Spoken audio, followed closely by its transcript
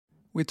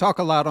We talk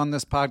a lot on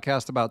this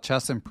podcast about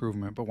chess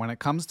improvement, but when it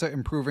comes to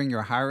improving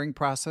your hiring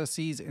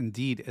processes,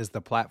 Indeed is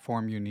the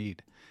platform you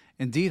need.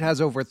 Indeed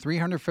has over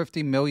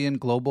 350 million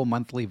global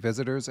monthly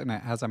visitors, and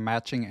it has a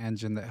matching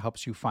engine that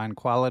helps you find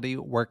quality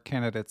work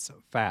candidates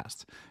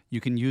fast. You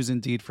can use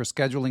Indeed for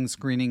scheduling,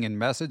 screening, and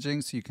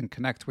messaging so you can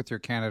connect with your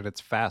candidates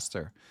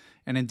faster.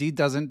 And Indeed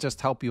doesn't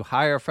just help you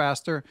hire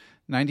faster.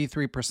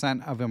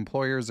 93% of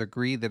employers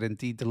agree that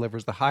Indeed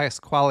delivers the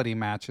highest quality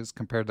matches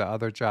compared to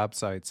other job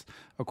sites,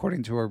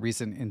 according to a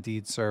recent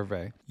Indeed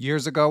survey.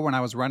 Years ago, when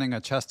I was running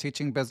a chess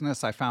teaching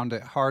business, I found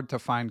it hard to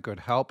find good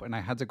help, and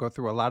I had to go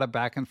through a lot of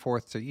back and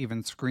forth to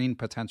even screen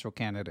potential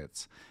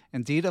candidates.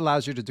 Indeed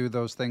allows you to do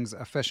those things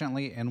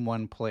efficiently in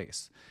one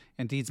place.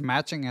 Indeed's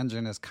matching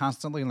engine is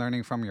constantly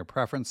learning from your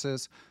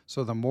preferences,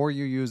 so the more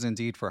you use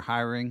Indeed for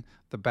hiring,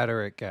 the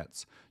better it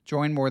gets.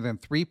 Join more than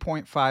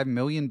 3.5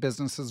 million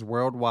businesses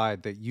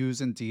worldwide that use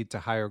Indeed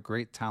to hire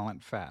great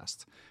talent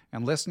fast.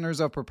 And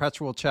listeners of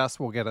Perpetual Chess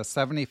will get a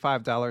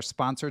 $75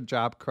 sponsored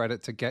job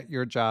credit to get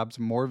your jobs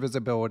more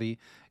visibility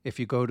if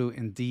you go to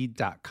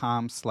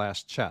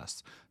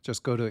Indeed.com/chess.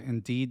 Just go to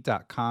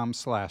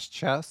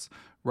Indeed.com/chess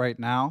right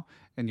now,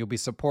 and you'll be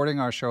supporting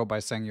our show by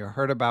saying you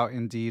heard about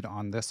Indeed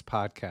on this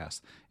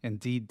podcast.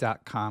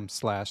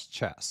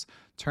 Indeed.com/chess.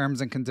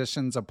 Terms and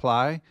conditions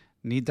apply.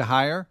 Need to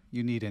hire?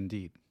 You need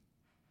Indeed.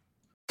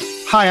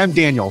 Hi, I'm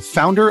Daniel,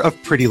 founder of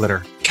Pretty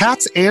Litter.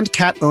 Cats and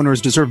cat owners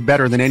deserve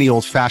better than any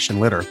old-fashioned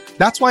litter.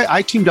 That's why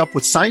I teamed up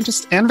with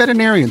scientists and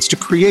veterinarians to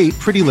create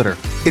Pretty Litter.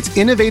 Its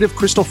innovative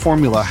crystal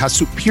formula has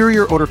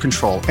superior odor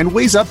control and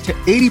weighs up to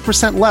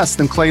 80% less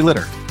than clay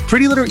litter.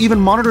 Pretty Litter even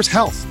monitors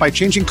health by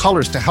changing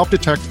colors to help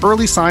detect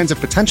early signs of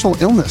potential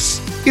illness.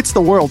 It's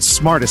the world's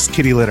smartest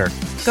kitty litter.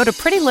 Go to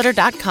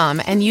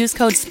prettylitter.com and use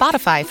code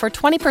SPOTIFY for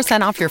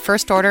 20% off your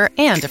first order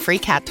and a free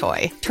cat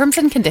toy. Terms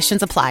and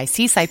conditions apply.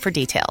 See site for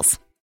details.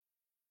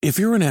 If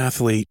you're an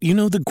athlete, you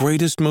know the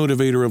greatest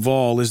motivator of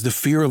all is the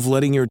fear of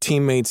letting your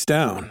teammates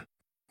down.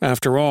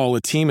 After all,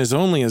 a team is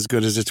only as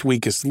good as its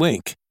weakest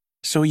link.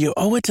 So you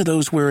owe it to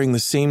those wearing the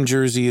same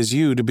jersey as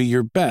you to be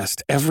your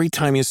best every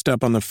time you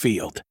step on the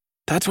field.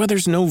 That's why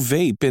there's no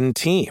vape in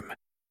team.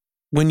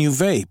 When you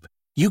vape,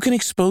 you can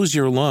expose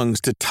your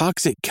lungs to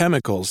toxic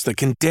chemicals that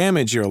can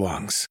damage your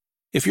lungs.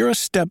 If you're a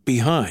step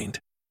behind,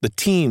 the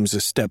team's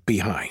a step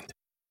behind.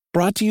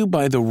 Brought to you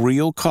by The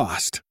Real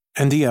Cost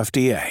and the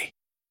FDA.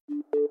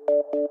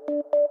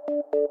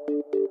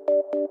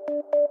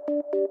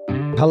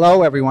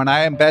 Hello, everyone. I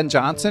am Ben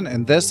Johnson,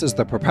 and this is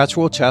the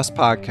Perpetual Chess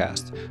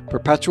Podcast.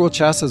 Perpetual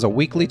Chess is a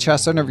weekly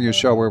chess interview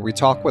show where we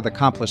talk with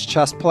accomplished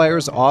chess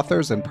players,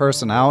 authors, and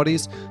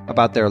personalities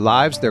about their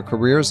lives, their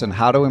careers, and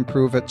how to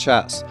improve at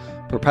chess.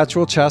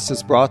 Perpetual Chess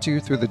is brought to you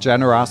through the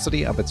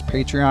generosity of its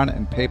Patreon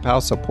and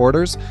PayPal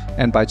supporters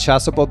and by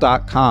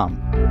Chessable.com.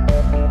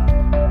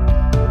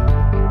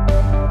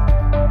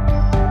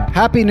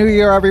 Happy New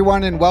Year,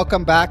 everyone, and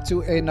welcome back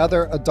to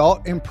another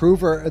Adult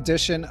Improver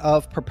edition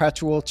of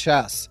Perpetual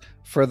Chess.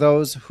 For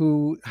those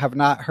who have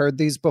not heard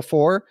these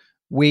before,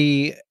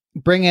 we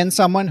bring in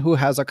someone who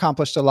has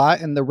accomplished a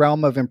lot in the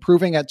realm of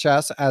improving at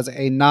chess as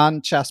a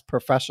non-chess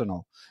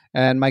professional.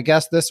 And my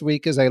guest this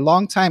week is a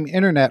longtime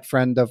internet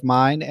friend of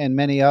mine and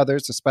many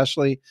others,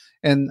 especially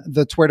in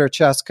the Twitter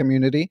chess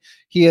community.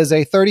 He is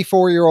a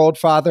 34-year-old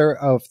father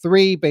of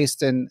three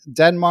based in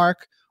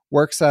Denmark,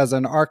 works as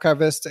an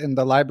archivist in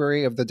the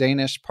Library of the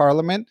Danish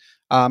Parliament.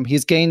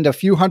 He's gained a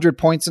few hundred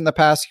points in the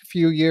past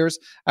few years.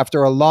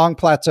 After a long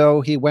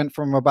plateau, he went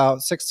from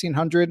about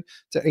 1,600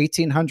 to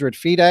 1,800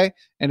 FIDE,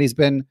 and he's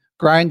been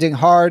grinding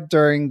hard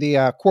during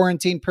the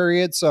quarantine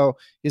period. So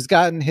he's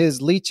gotten his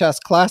Lichess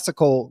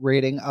Classical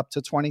rating up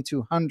to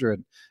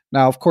 2,200.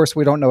 Now, of course,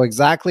 we don't know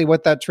exactly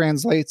what that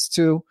translates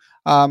to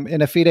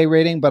in a FIDE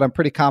rating, but I'm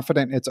pretty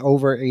confident it's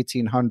over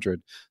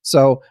 1,800.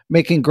 So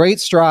making great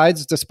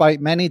strides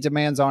despite many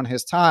demands on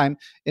his time,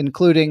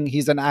 including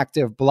he's an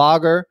active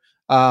blogger,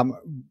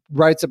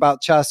 writes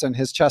about chess and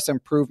his chess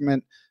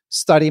improvement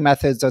study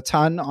methods a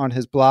ton on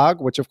his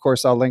blog, which of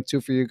course I'll link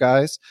to for you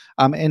guys.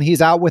 And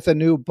he's out with a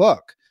new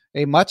book,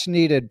 a much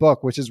needed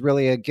book, which is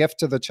really a gift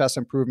to the chess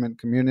improvement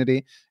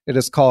community. It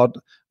is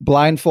called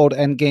Blindfold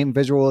Endgame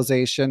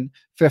Visualization,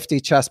 50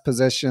 Chess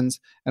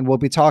Positions. And we'll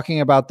be talking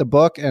about the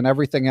book and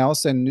everything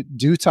else in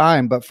due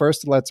time. But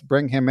first, let's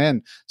bring him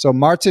in. So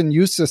Martin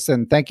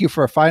Justesen, thank you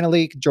for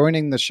finally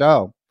joining the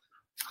show.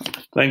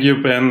 Thank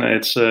you, Ben.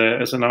 It's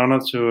an honor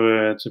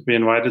to be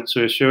invited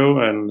to a show,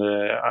 and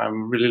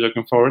I'm really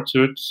looking forward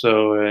to it.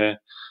 So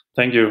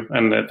thank you,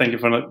 and thank you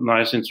for a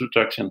nice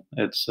introduction.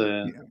 It's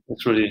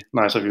really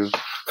nice of you.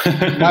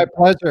 My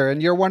pleasure.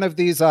 And you're one of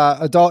these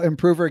adult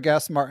improver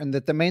guests, Martin,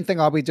 that the main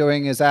thing I'll be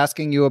doing is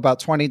asking you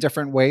about 20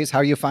 different ways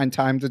how you find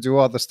time to do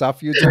all the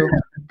stuff you do,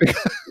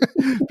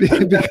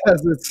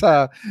 because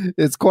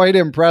it's quite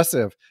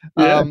impressive.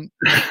 Yeah.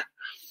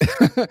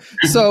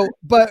 So,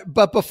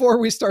 but before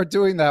we start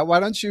doing that, why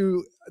don't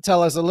you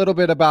tell us a little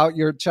bit about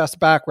your chess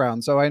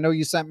background? So I know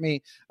you sent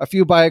me a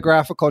few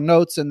biographical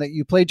notes and that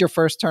you played your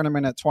first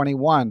tournament at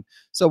 21.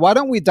 So why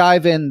don't we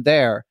dive in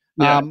there?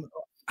 Yeah.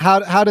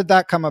 How did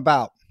that come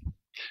about?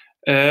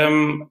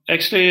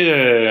 Actually,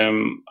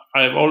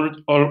 I've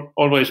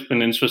always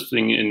been interested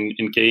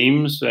in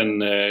games,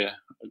 and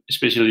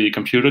especially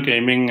computer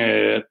gaming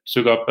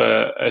took up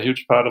a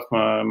huge part of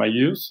my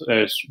youth.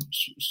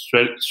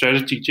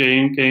 Strategy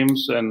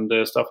games and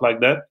stuff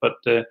like that. But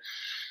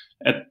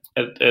at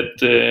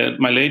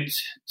my late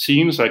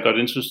teens, I got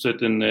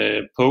interested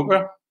in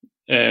poker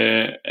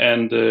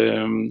and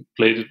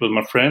played it with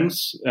my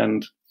friends,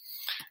 and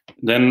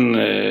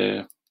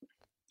then.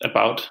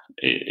 About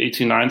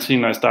 18,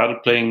 19, I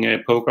started playing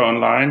poker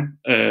online,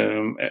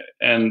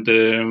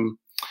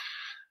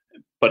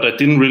 but I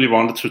didn't really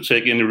want to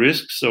take any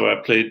risks, so I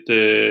played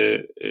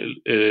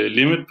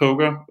limit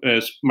poker,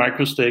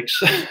 micro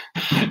stakes,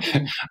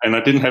 and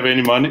I didn't have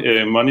any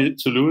money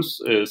to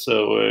lose.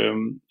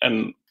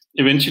 And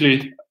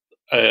eventually,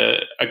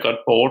 I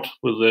got bored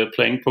with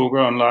playing poker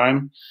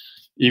online,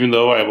 even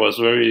though I was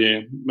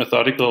very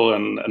methodical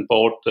and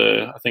bought,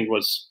 I think it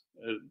was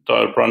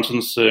Doyle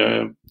Brunson's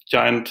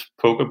giant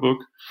poker book.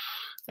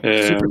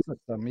 Super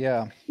System,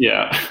 yeah.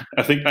 Yeah,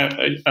 I think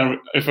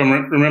if I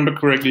remember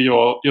correctly,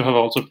 you have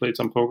also played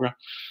some poker.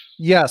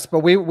 Yes, but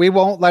we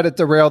won't let it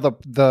derail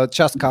the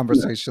chess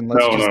conversation.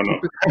 Let's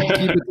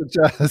keep it to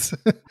chess.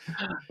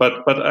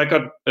 But I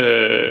got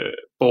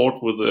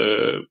bored with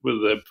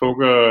the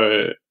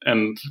poker,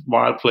 and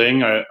while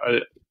playing,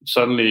 I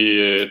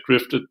suddenly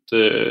drifted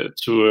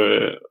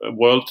to a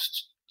world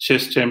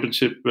chess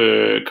championship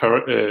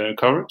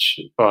coverage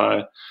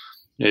by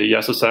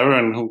Yasser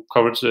Severin, who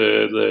covered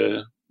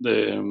the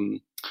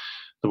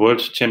World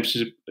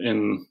Championship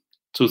in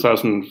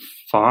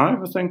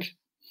 2005, I think,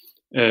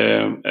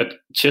 at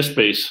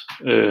ChessBase,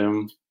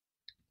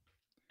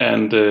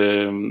 and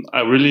I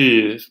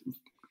really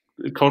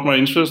it caught my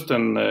interest,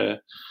 and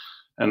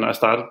I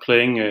started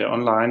playing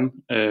online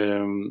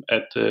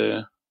at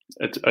the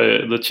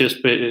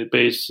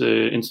ChessBase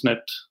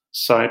internet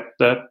site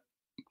that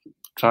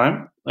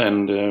time,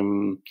 and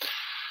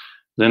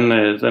then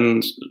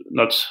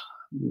not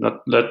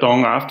that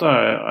long after,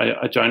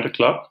 I joined a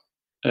club,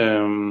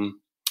 it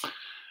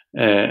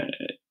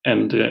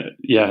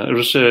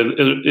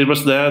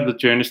was there the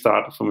journey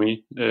started for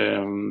me,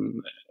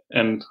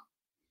 and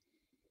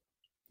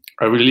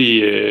I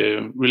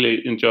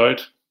really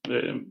enjoyed.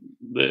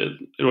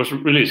 It was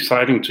really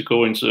exciting to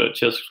go into a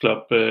chess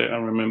club. I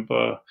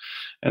remember,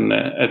 and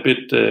a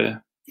bit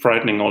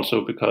frightening also,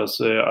 because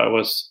I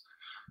was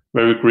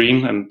very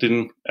green and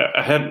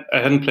I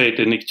hadn't played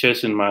any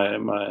chess in my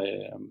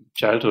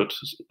childhood.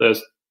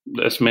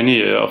 There's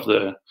many of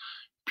the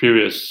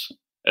previous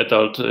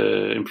adult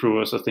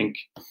improvers, I think,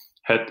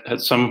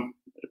 had some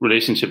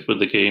relationship with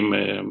the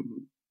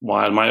game,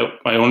 while my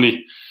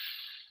only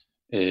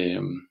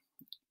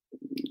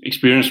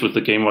experience with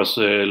the game was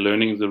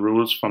learning the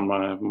rules from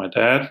my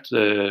dad,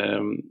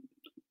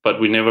 but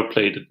we never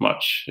played it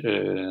much.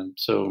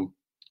 So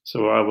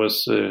I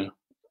was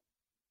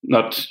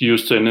not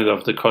used to any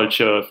of the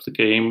culture of the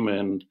game,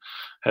 and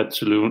had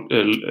to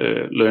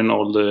learn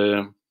all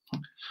the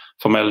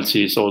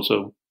formalities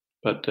also.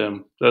 But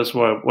that's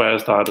where I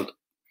started.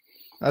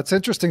 That's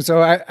interesting.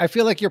 So I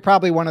feel like you're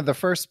probably one of the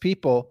first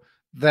people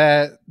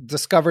that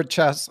discovered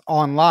chess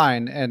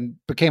online and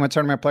became a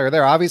tournament player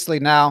there. Obviously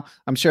now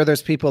I'm sure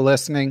there's people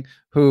listening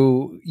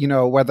who,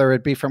 whether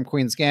it be from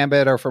Queen's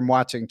Gambit or from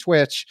watching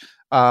Twitch,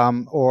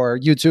 or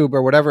YouTube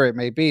or whatever it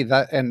may be,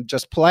 and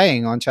just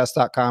playing on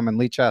chess.com and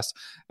Lichess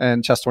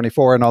and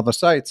Chess24 and all the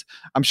sites.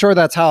 I'm sure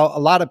that's how a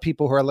lot of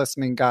people who are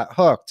listening got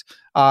hooked.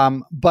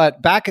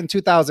 But back in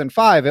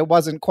 2005, it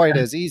wasn't quite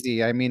as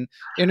easy. I mean,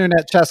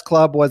 Internet Chess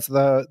Club was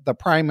the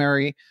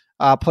primary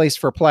place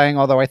for playing,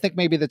 although I think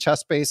maybe the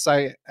ChessBase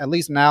site, at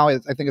least now, I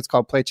think it's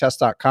called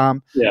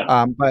playchess.com. Yeah.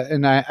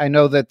 I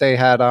know that they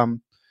had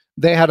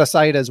a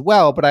site as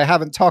well, but I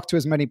haven't talked to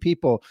as many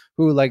people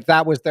who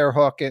that was their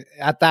hook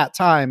at that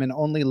time, and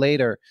only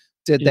later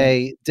did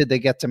they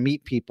get to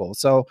meet people.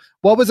 So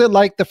what was it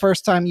like the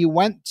first time you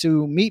went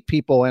to meet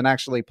people and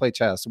actually play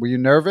chess? Were you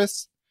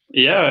nervous?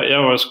 Yeah, I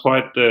was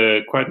quite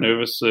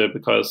nervous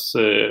because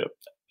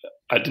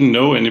I didn't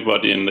know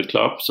anybody in the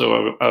club,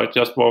 so I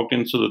just walked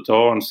into the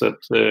door and said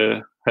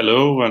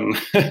hello, and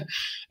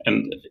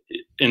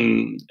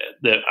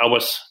I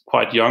was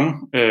quite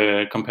young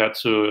compared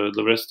to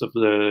the rest of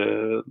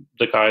the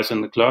guys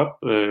in the club.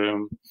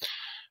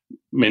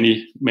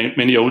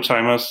 Many old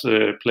timers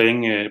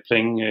playing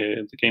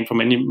the game for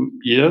many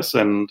years,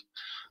 and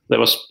there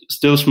was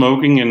still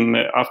smoking. And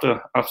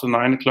after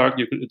 9 o'clock,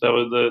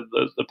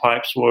 the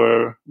pipes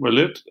were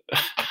lit,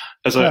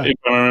 if I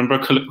remember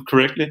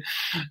correctly.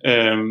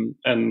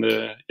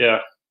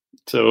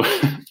 So.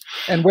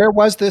 And where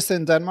was this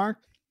in Denmark?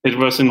 It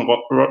was in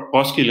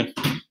Roskilde.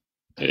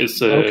 It's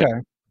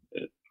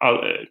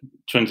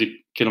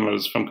 20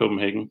 kilometers from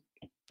Copenhagen.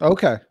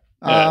 Okay.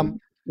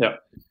 Yeah.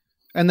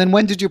 And then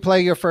when did you play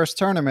your first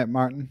tournament,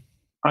 Martin?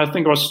 I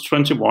think I was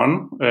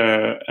 21,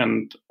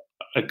 and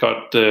I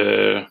got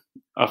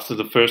after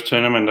the first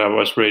tournament, I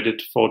was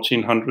rated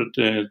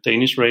 1400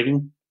 Danish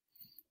rating,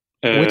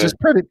 which is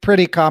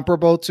pretty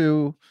comparable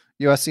to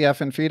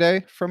USCF and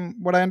FIDE, from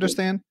what I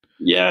understand.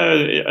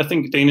 Yeah, I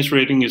think Danish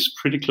rating is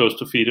pretty close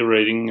to FIDE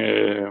rating.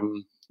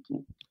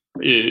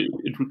 It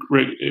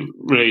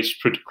relates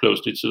pretty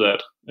closely to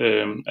that.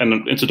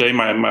 And today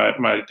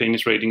my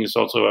Danish rating is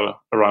also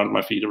around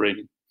my FIDE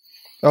rating.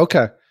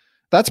 Okay.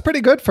 That's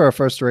pretty good for a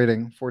first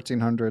rating,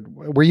 1400.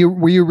 Were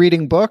you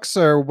reading books,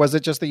 or was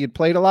it just that you'd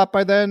played a lot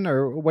by then,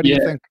 or what do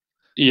you think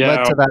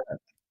led to that?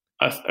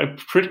 I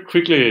pretty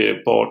quickly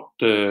bought.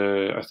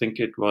 I think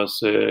it was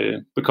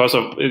because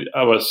of it,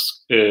 I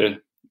was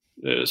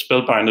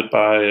spellbinded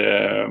by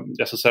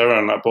Yasser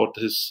Seirawan. I bought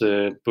his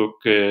book,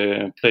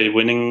 "Play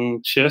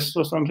Winning Chess"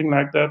 or something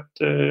like that.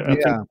 I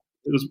think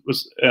it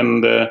was,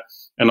 and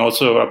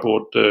also I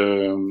bought.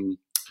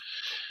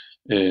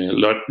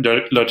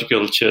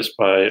 Logical Chess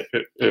by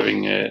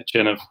Irving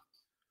Chenev.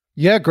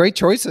 Yeah, great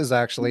choices,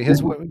 actually.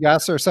 His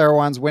Yasser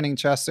Seirawan's Winning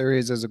Chess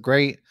series is a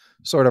great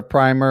sort of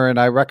primer, and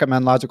I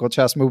recommend Logical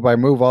Chess move by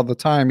move all the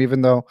time,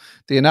 even though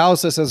the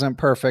analysis isn't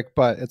perfect,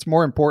 but it's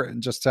more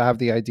important just to have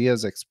the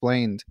ideas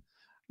explained.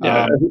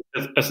 Yeah,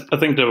 I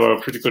think they were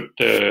pretty good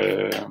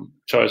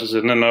choices.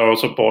 And then I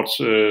also bought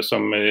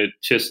some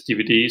chess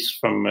DVDs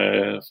from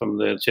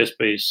the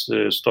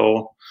ChessBase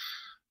store.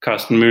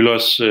 Carsten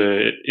Müller's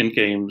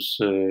in-games,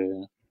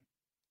 where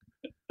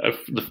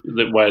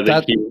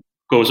he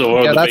goes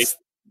over the base.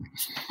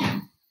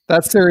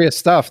 That's serious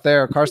stuff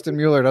there. Carsten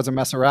Müller doesn't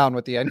mess around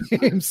with the end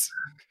games.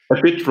 A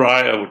bit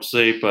dry, I would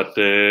say, but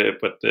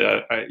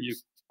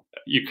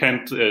you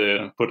can't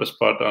put a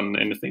spot on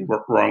anything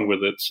wrong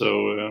with it.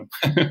 So,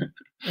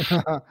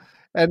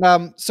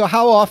 and so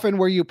how often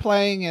were you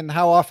playing, and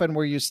how often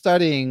were you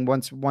studying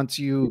once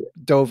you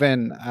dove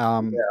in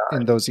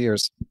those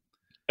years?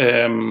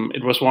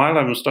 It was while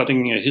I was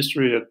studying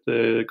history at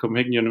the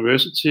Copenhagen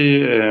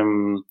University,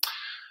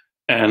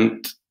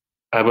 and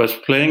I was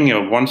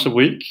playing once a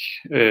week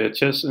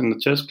chess in the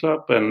chess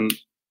club,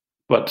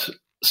 but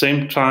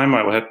same time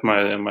I had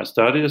my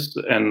studies,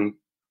 and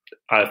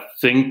I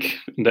think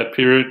in that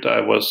period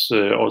I was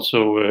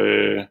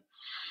also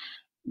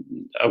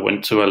I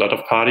went to a lot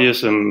of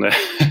parties and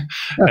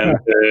and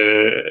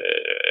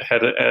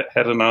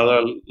had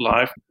another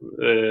life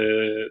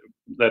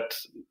that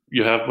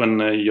you have when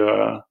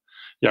you're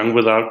young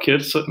without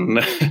kids.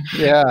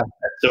 Yeah.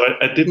 So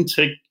I didn't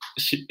take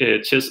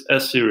chess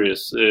as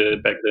serious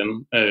back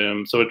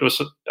then. So it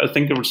was, I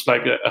think it was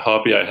like a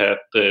hobby I had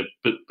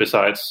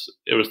besides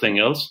everything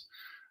else.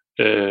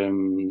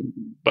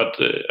 But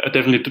I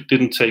definitely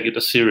didn't take it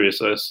as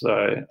serious as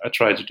I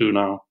try to do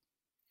now.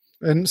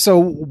 And so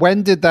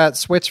when did that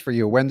switch for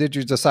you? When did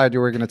you decide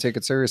you were going to take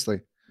it seriously?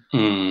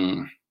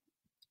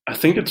 I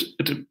think it's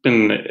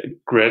been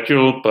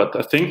gradual, but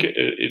I think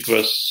it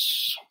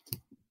was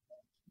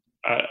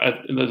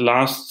in the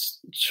last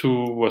 2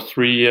 or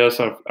 3 years.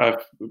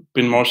 I've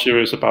been more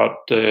serious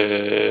about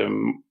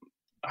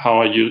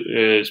how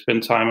I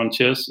spend time on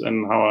chess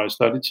and how I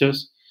study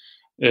chess,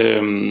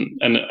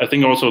 and I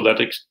think also that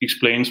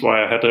explains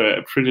why I had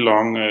a pretty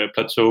long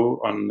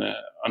plateau on the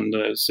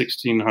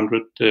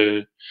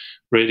 1600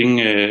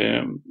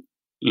 rating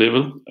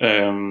level.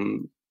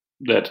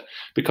 That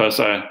because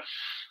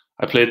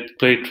I played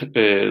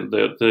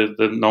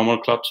the normal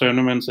club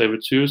tournaments every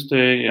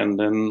Tuesday, and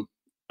then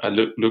I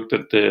looked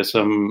at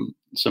some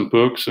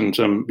books and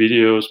some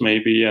videos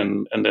maybe,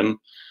 and then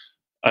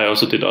I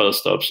also did other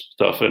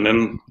stuff, and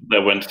then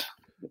there went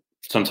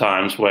some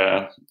times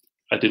where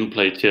I didn't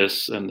play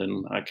chess, and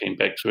then I came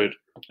back to it.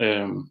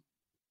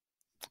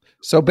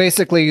 So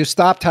basically, you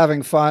stopped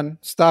having fun,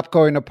 stopped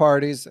going to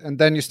parties, and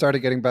then you started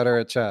getting better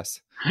at chess.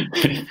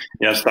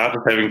 Yeah, I started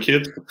having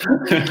kids.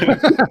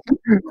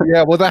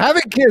 Yeah, well, the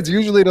having kids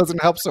usually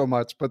doesn't help so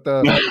much, but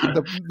the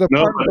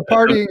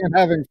partying and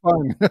having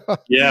fun.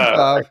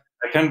 Yeah,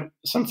 I can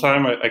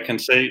sometimes I can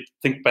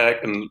think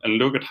back and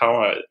look at how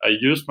I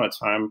used my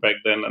time back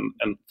then,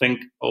 and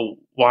think, oh,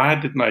 why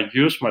didn't I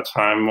use my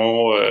time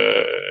more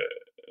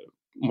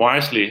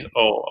wisely,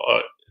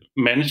 or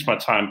manage my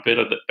time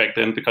better back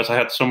then, because I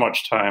had so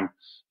much time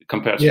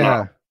compared to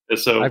now.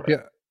 So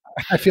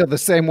I feel the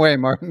same way,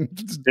 Martin.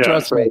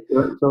 Trust me.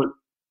 So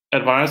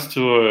advice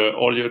to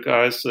all you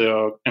guys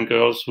and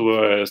girls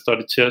who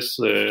study chess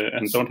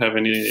and don't have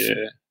any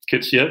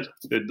kids yet,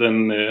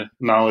 then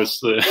now is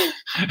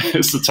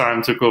the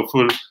time to go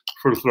full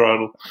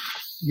throttle.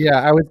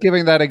 Yeah, I was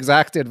giving that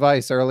exact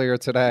advice earlier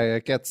today.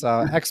 It gets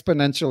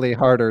exponentially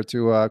harder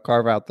to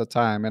carve out the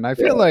time, and I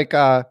feel like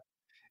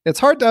it's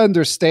hard to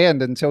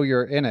understand until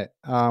you're in it.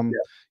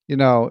 You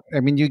know, I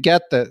mean, you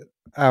get the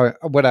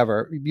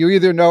whatever, you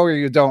either know or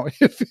you don't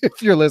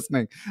if you're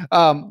listening.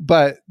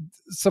 But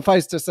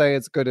suffice to say,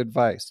 it's good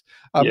advice.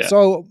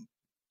 So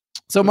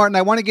Martin,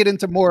 I want to get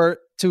into more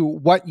to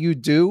what you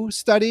do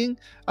studying.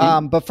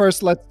 But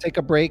first, let's take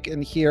a break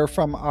and hear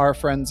from our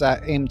friends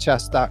at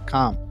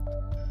aimchess.com.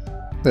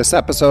 This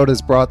episode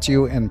is brought to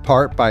you in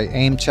part by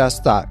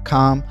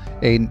aimchess.com,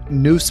 a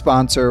new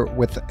sponsor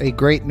with a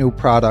great new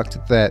product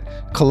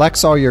that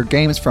collects all your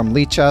games from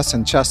Lichess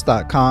and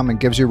chess.com and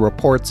gives you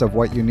reports of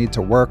what you need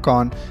to work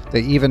on.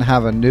 They even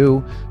have a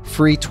new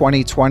free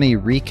 2020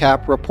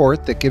 recap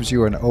report that gives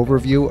you an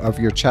overview of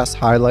your chess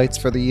highlights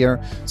for the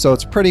year. So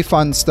it's pretty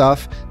fun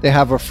stuff. They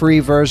have a free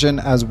version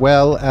as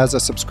well as a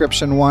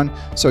subscription one.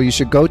 So you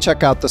should go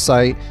check out the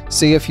site,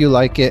 see if you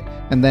like it,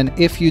 and then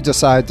if you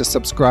decide to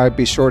subscribe,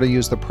 be sure to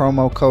use the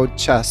promo code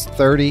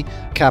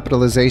CHESS30.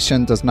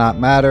 Capitalization does not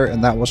matter,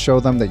 and that will show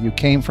them that you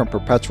came from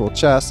Perpetual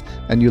Chess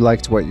and you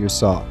liked what you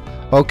saw.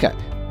 Okay,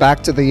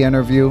 back to the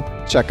interview.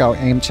 Check out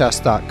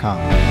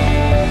aimchess.com.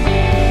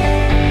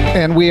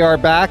 And we are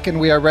back,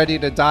 and we are ready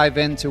to dive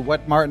into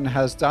what Martin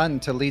has done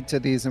to lead to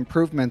these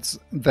improvements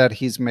that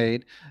he's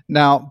made.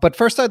 Now, but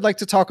first I'd like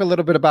to talk a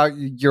little bit about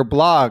your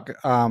blog,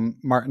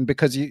 Martin,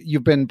 because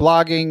you've been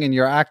blogging and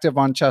you're active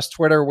on Chess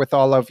Twitter with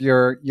all of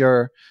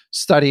your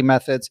study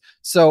methods.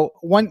 So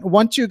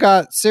once you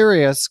got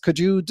serious, could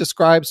you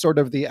describe sort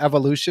of the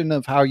evolution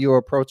of how you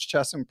approach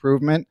chess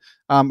improvement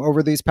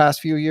over these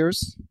past few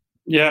years?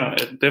 Yeah,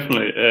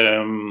 definitely.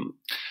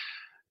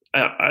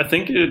 I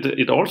think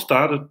it all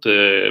started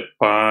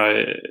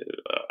by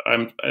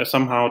I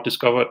somehow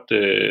discovered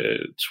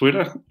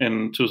Twitter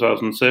in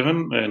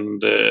 2007,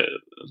 and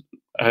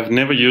I have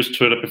never used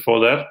Twitter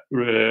before that.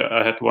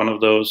 I had one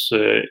of those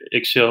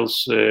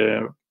eggshells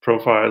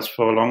profiles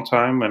for a long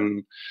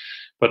time,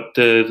 but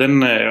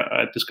then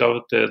I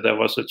discovered there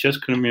was a chess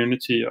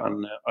community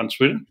on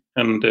Twitter,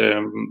 and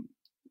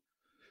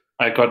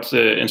I got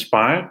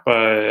inspired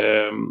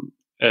by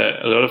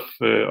a lot of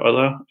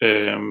other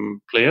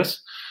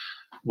players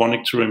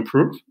wanting to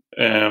improve,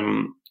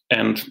 and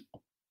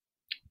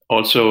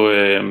also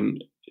I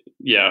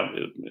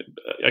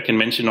can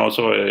mention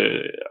also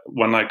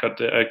one I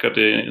got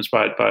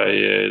inspired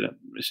by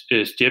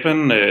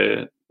Stepan.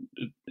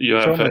 You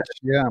have so much,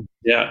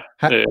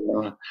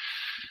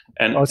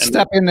 and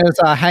Stepan is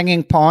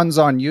Hanging Pawns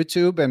on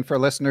YouTube, and for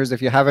listeners,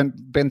 if you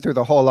haven't been through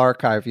the whole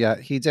archive yet,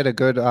 he did a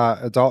good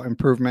adult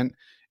improvement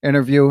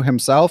interview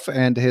himself,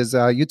 and his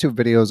YouTube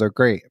videos are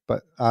great.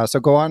 But so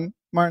go on,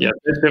 Martin. Yeah,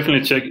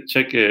 definitely check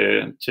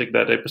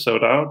that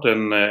episode out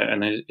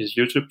and his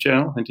YouTube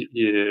channel,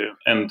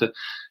 and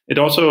it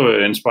also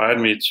inspired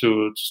me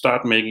to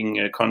start making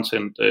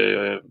content,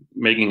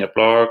 making a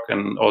blog,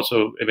 and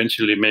also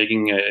eventually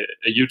making a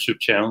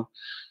YouTube channel.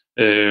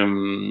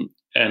 And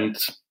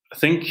I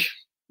think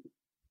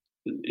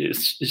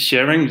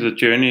sharing the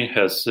journey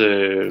has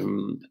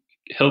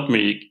helped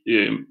me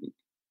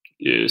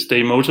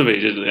stay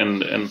motivated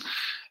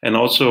and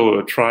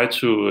also try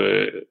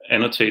to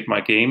annotate my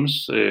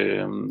games,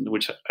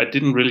 which I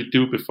didn't really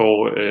do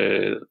before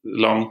a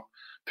long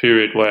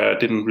period where I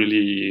didn't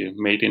really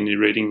made any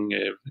rating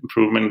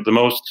improvement. The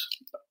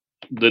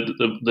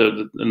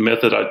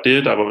method I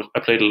did, I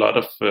played a lot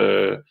of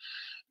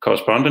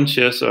correspondence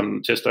chess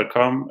on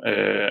chess.com.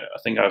 I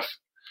think I've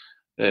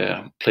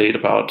played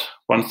about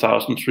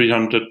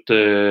 1,300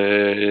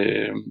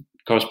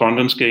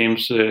 correspondence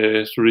games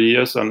through the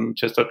years on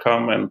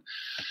chess.com,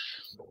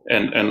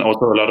 and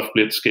also a lot of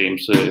blitz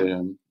games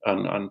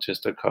on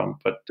chess.com.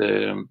 But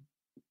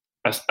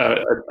I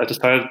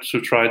decided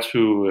to try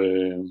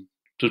to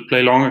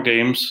play longer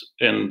games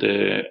and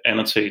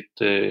annotate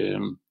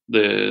the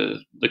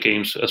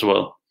games as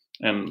well,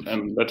 and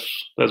that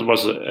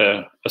was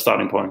a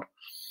starting point.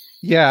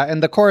 Yeah,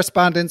 and the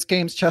correspondence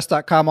games,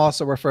 chess.com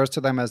also refers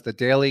to them as the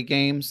daily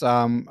games.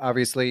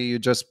 Obviously, you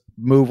just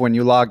move when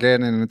you log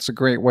in, and it's a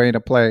great way to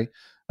play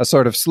a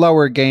sort of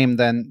slower game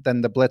than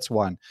the blitz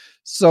one.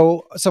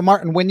 So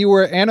Martin, when you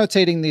were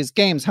annotating these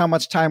games, how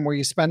much time were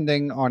you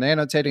spending on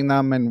annotating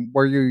them, and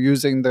were you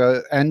using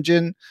the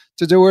engine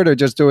to do it or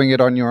just doing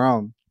it on your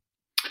own?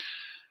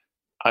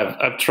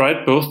 I've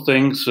tried both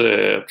things.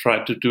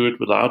 Tried to do it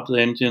without the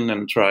engine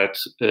and tried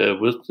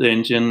with the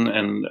engine,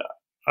 and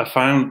I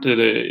found that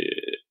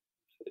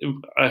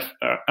I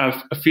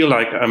feel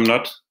like I'm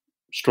not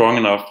strong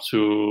enough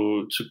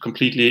to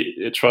completely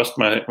trust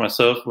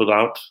myself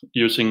without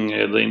using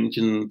the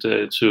engine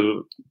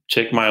to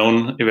check my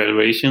own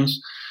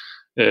evaluations.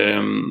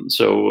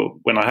 So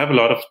when I have a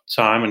lot of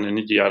time and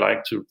energy, I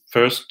like to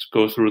first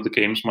go through the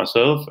games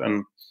myself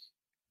and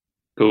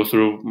go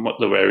through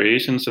the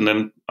variations, and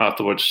then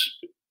afterwards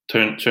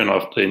turn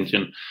off the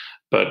engine.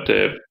 But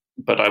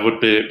I would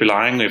be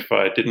lying if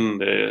I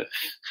didn't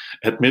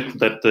admit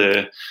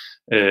that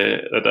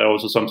I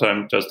also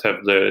sometimes just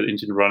have the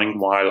engine running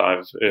while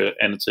I'm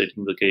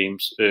annotating the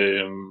games.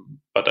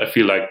 But I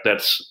feel like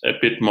that's a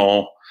bit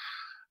more.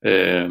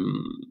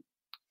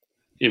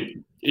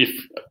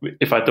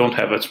 If I don't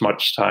have as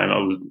much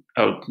time,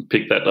 I would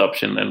pick that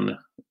option.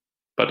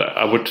 But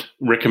I would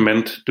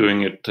recommend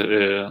doing it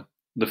the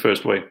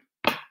first way.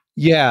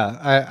 Yeah,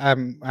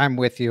 I'm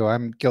with you.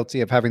 I'm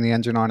guilty of having the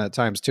engine on at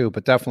times too,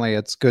 but definitely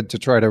it's good to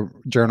try to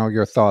journal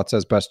your thoughts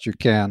as best you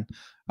can.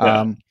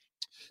 Yeah.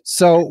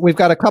 So we've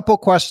got a couple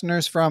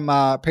questioners from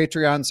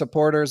Patreon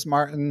supporters,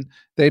 Martin.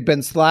 They've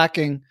been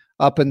slacking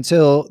up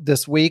until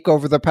this week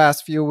over the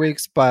past few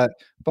weeks. But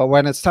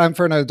when it's time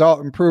for an adult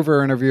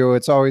improver interview,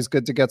 it's always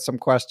good to get some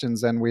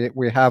questions, and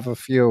we have a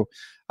few.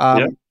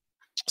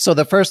 So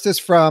the first is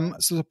from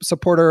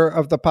supporter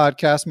of the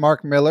podcast,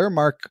 Mark Miller.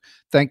 Mark,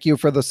 thank you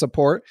for the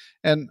support.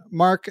 And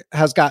Mark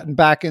has gotten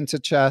back into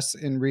chess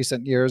in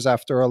recent years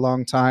after a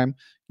long time,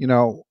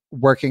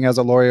 working as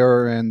a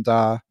lawyer and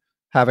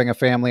having a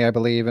family, I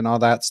believe, and all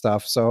that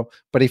stuff.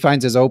 But he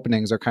finds his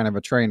openings are kind of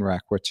a train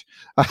wreck, which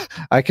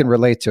I can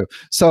relate to.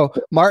 So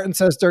Martin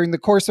says, during the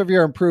course of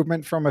your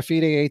improvement from a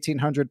FIDE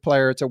 1800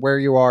 player to where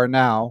you are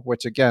now,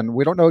 which again,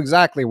 we don't know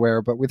exactly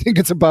where, but we think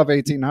it's above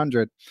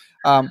 1800,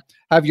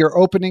 have your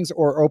openings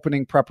or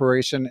opening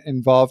preparation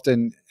involved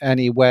in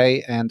any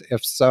way? And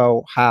if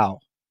so,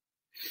 how?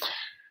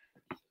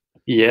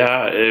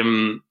 Yeah,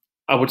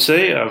 I would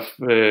say I've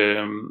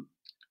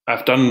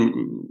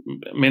done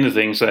many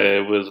things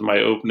with my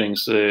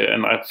openings,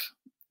 and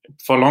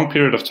for a long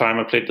period of time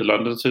I played the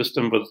London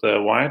system with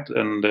white,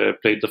 and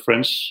played the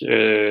French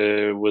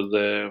with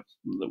the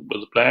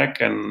black,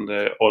 and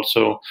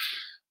also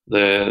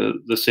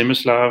the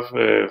Semislav,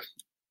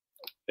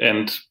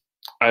 and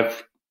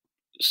I've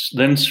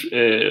then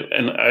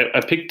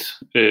I picked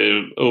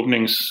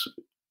openings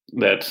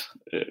that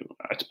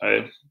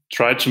I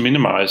tried to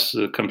minimize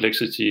the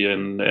complexity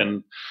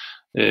and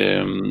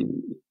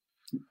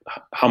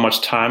how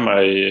much time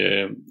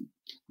I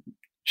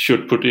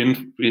should put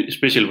in,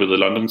 especially with the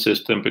London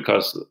system,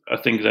 because I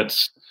think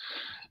that's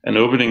an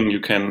opening you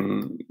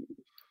can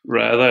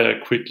rather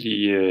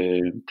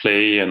quickly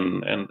play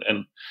and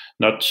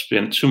not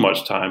spend too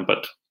much time.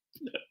 But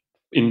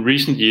in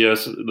recent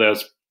years,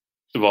 there's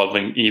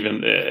evolving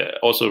even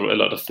also a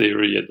lot of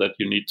theory that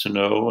you need to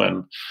know,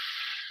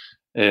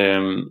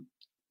 and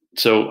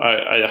so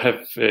I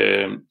have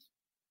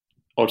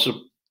also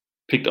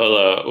picked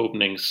other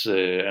openings,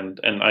 and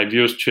I've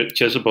used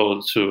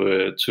Chessable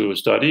to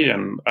study,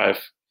 and I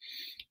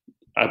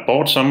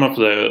bought some of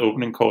the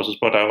opening courses,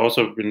 but I've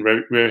also been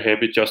very, very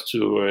happy just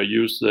to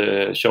use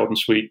the short and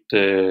sweet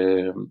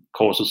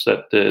courses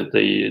that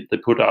they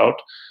put out,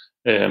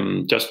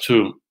 just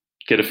to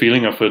get a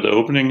feeling of the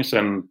openings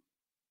and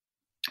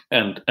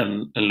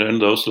learn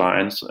those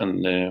lines.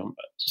 And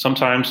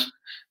sometimes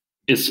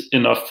it's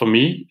enough for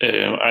me.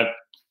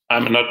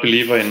 I'm not a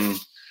believer in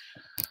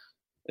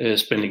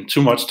spending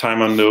too much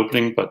time on the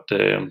opening, but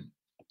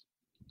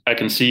I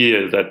can see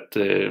that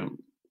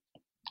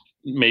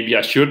maybe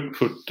I should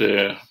put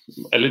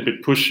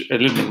push a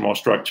little bit more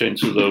structure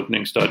into the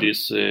opening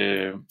studies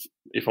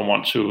if I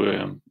want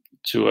to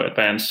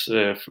advance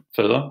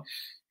further.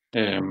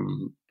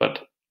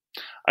 But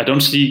I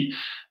don't see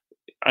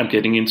I'm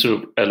getting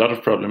into a lot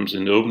of problems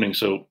in the opening,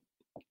 so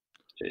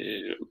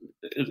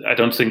I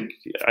don't think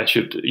I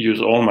should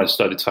use all my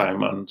study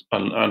time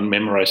on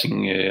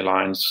memorizing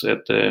lines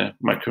at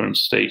my current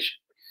stage.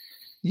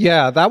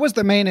 Yeah, that was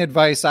the main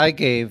advice I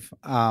gave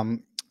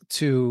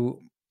to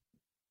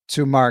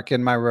Mark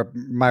in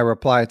my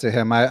reply to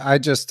him. I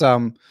just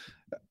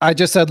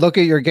said, look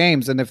at your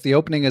games, and if the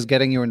opening is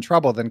getting you in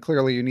trouble, then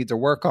clearly you need to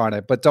work on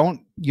it. But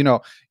don't,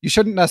 you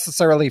shouldn't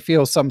necessarily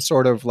feel some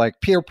sort of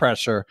like peer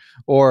pressure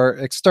or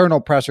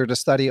external pressure to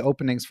study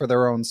openings for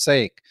their own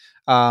sake.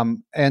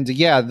 And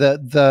yeah,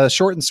 the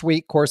short and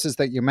sweet courses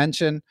that you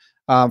mentioned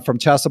from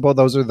Chessable,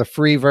 those are the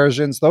free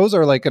versions. Those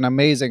are like an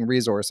amazing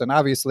resource. And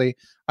obviously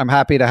I'm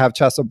happy to have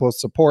Chessable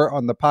support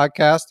on the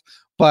podcast,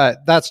 but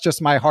that's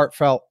just my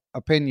heartfelt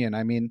opinion.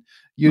 I mean,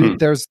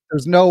 there's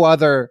no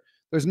other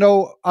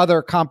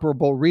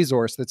comparable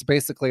resource that's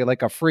basically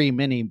like a free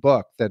mini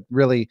book that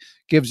really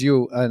gives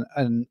you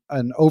an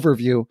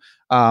overview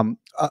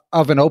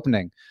of an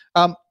opening.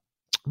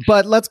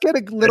 But let's get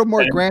a little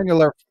more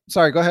granular.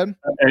 Sorry, go ahead.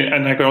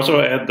 And I can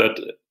also add that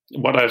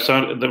what I've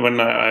done when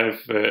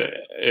I've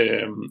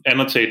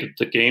annotated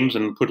the games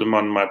and put them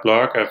on my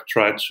blog, I've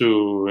tried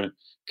to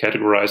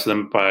categorize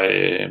them by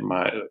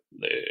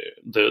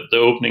the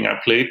opening I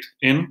played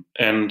in,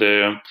 and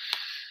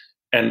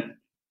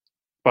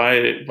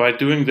by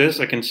doing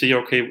this, I can see,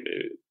 okay,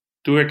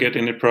 do I get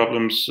any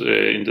problems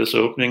in this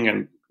opening,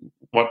 and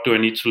what do I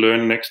need to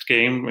learn next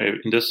game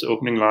in this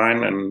opening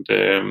line? And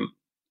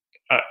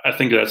I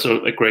think that's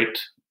a great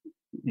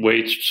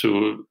way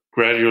to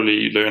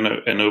gradually learn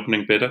an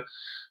opening better.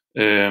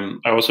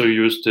 I also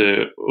used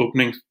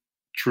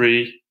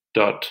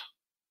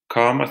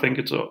openingtree.com, I think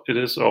it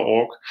is, or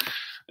org,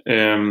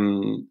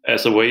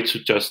 as a way to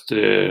just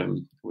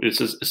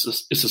it's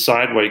a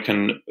site where you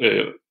can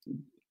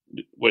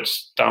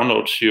which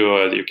downloads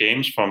your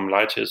games from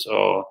Lichess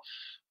or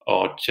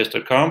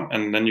chess.com,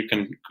 and then you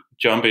can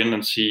jump in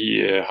and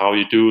see how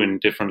you do in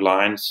different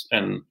lines.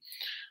 And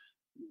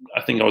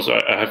I think also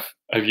I've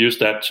used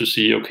that to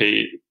see,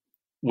 okay,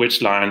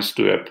 which lines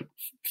do I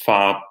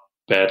far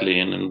badly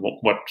in, and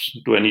what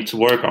do I need to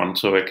work on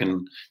so I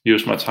can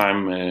use my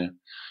time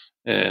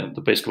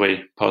the best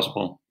way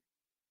possible.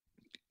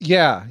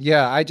 Yeah.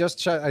 I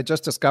just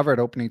discovered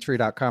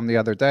openingtree.com the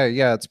other day.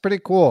 Yeah, it's pretty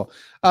cool.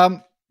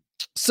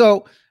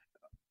 So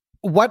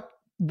what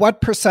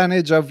what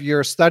percentage of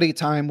your study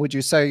time would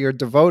you say you're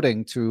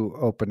devoting to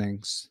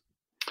openings?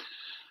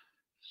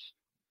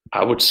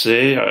 I would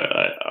say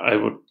I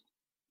would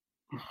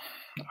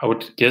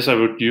guess I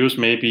would use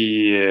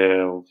maybe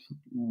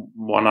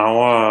 1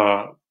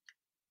 hour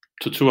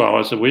to 2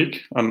 hours a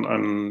week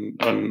on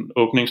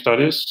opening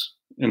studies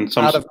in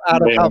some out of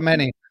how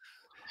many?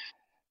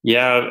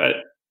 Yeah,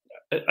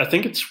 I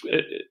think it's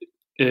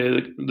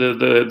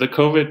the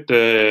COVID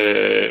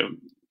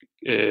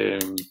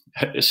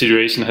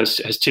situation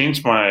has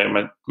changed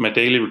my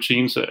daily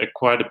routines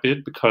quite a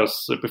bit,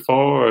 because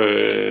before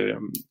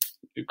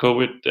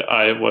COVID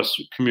I was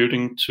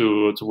commuting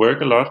to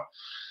work a lot,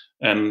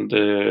 and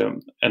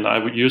I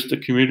would use the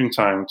commuting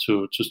time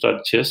to study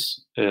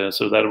chess.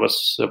 So that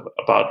was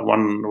about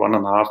one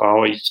and a half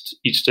hour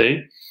each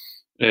day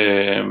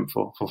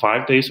for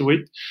 5 days a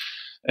week.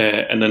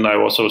 And then I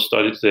also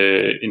studied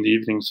in the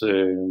evenings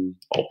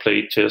or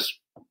played chess.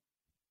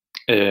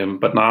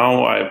 But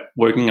now I'm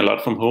working a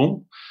lot from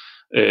home.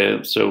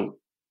 So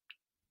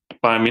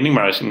by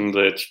minimizing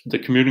the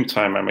commuting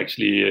time, I'm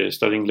actually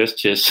studying less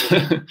chess.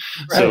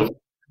 Right.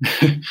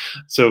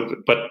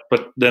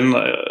 But then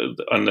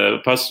on the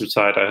positive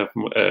side, I have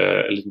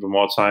a little bit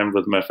more time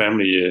with my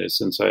family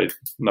since I'm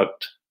not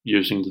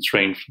using the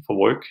train for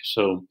work.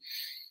 So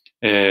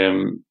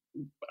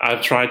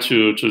I've tried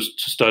to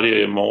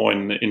study more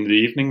in the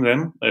evening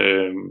then.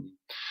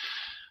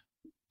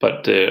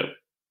 But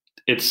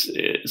it's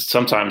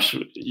sometimes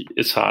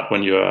it's hard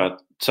when you are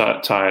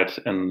tired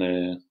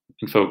and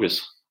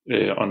focus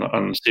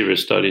on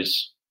serious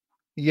studies.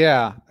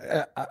 Yeah,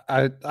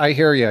 I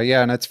hear you.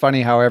 Yeah, and it's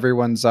funny how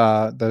everyone's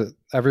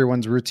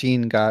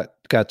routine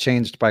got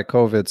changed by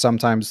COVID.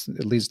 Sometimes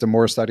it leads to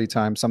more study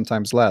time,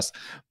 sometimes less.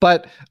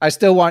 But I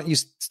still want you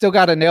still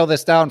got to nail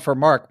this down for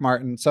Mark,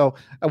 Martin. So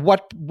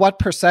what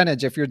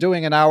percentage, if you're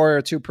doing an hour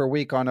or two per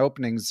week on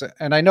openings,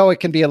 and I know it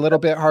can be a little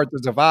bit hard to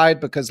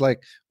divide, because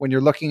like when you're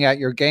looking at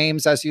your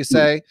games, as you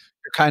say,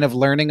 you're kind of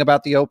learning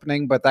about the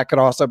opening, but that could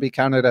also be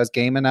counted as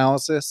game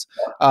analysis.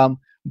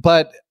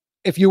 But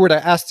if you were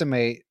to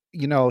estimate,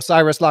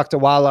 Cyrus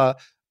Lakdawala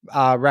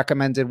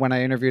recommended, when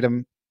I interviewed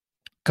him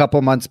a couple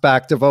months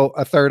back, devote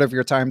a third of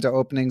your time to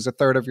openings, a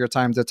third of your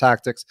time to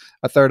tactics,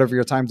 a third of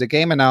your time to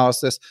game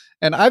analysis.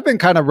 And I've been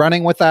kind of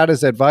running with that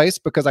as advice,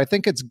 because I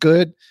think it's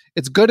good.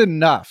 It's good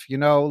enough,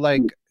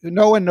 like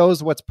no one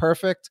knows what's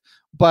perfect,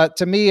 but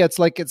to me, it's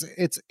like,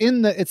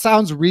 it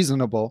sounds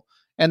reasonable.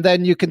 And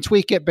then you can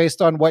tweak it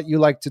based on what you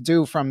like to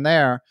do from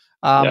there.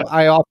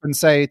 I often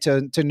say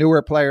to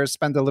newer players,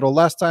 spend a little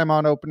less time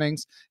on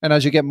openings, and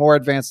as you get more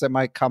advanced, it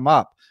might come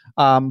up.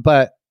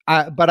 But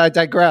I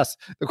digress.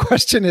 The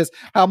question is,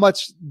 how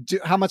much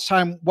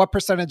time, what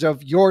percentage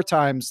of your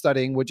time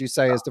studying would you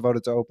say is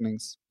devoted to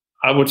openings?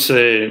 I would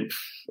say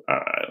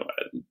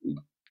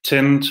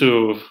 10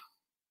 to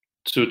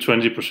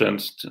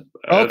 20%.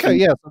 Okay,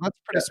 yeah, so that's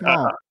pretty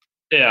small.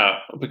 Yeah,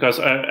 because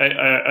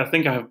I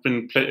think I have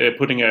been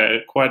putting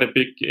quite a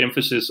big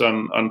emphasis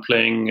on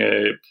playing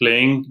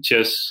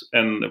chess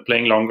and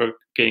playing longer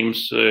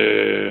games.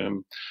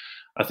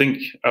 I think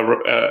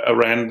I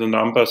ran the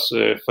numbers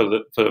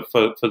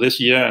for this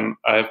year, and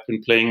I've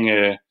been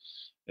playing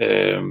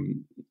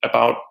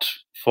about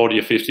 40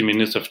 or 50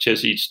 minutes of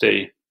chess each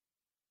day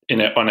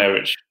on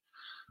average.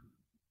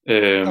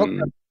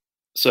 Okay.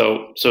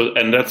 So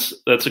and that's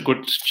a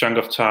good chunk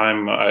of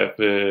time.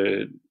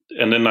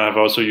 And then I've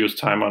also used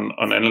time on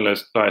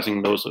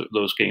analyzing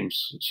those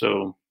games.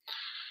 So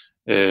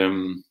a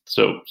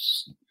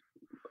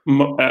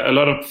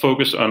lot of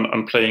focus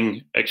on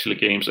playing actual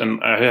games, and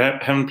I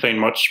haven't played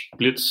much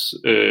Blitz,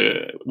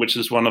 which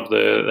is one of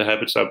the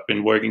habits I've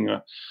been working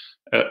a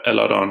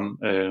lot on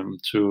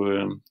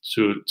to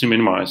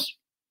minimize.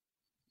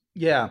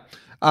 Yeah,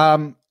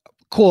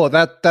 cool.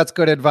 That's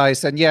good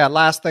advice. And yeah,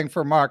 last thing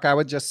for Mark, I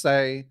would just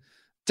say,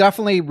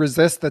 definitely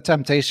resist the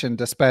temptation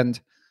to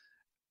spend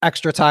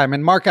extra time.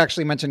 And Mark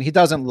actually mentioned he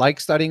doesn't like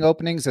studying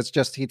openings. It's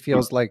just he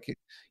feels like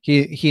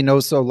he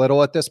knows so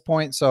little at this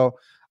point. So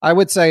I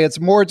would say it's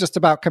more just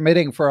about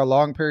committing for a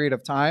long period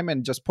of time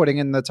and just putting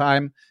in the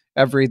time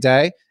every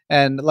day.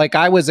 And like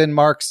I was in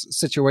Mark's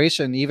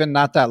situation even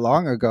not that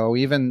long ago,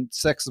 even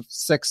six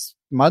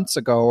months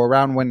ago,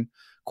 around when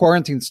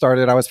quarantine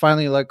started. I was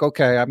finally like,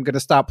 okay, I'm going to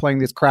stop playing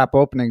these crap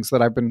openings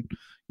that I've been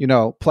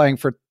playing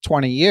for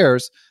 20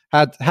 years.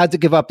 Had to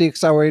give up the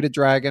Accelerated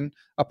Dragon.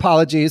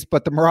 Apologies,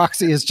 but the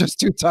Moraxi is just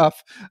too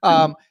tough.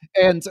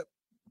 And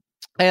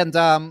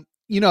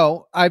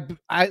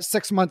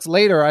 6 months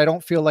later, I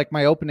don't feel like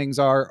my openings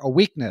are a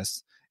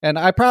weakness. And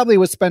I probably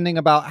was spending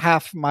about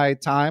half my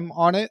time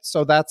on it.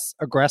 So that's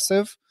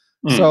aggressive.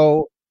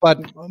 So,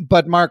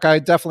 but Mark, I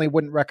definitely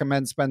wouldn't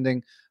recommend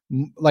spending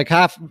like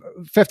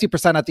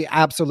 50% at the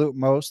absolute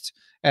most.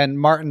 And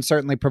Martin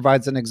certainly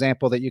provides an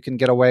example that you can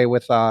get away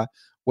with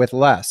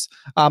less.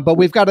 But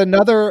we've got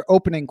another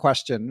opening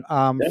question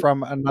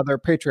from another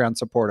Patreon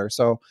supporter.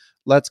 So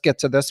let's get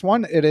to this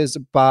one. It is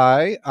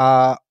by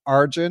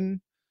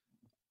Arjun,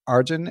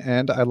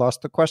 and I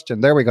lost the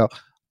question. There we go.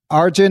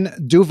 Arjun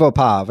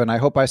Duvopov, and I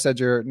hope I said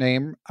your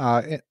name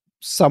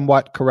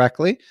somewhat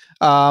correctly,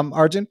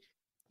 Arjun.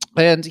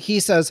 And he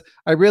says,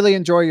 I really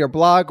enjoy your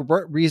blog.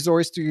 What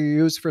resource do you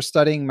use for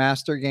studying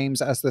master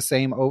games as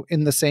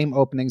in the same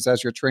openings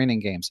as your training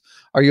games?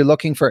 Are you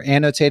looking for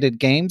annotated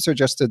games or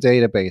just a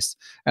database?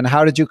 And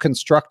how did you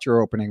construct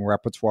your opening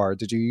repertoire?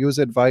 Did you use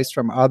advice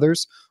from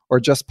others or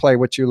just play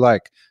what you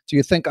like? Do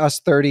you think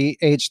us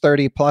age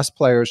 30 plus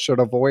players should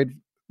avoid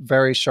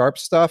very sharp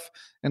stuff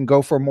and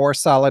go for more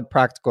solid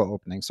practical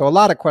openings? So a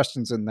lot of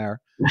questions in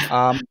there.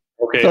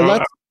 Okay. So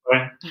let's...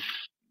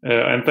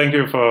 and thank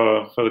you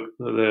for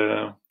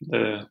the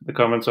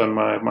comments on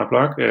my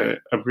blog. I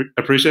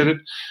appreciate it.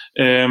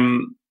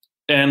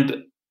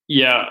 And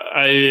yeah,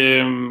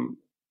 I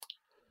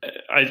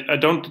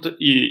don't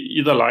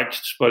either like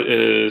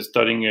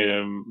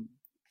studying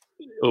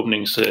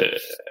openings a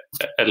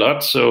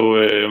lot. So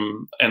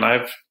and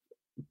I've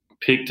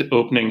picked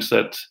openings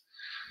that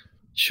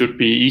should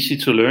be easy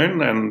to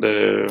learn, and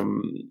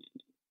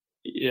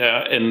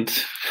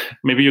and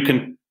maybe you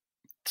can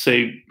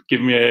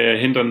give me a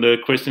hint on the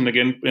question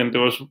again, and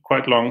there was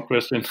quite a long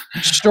question.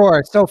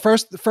 Sure. So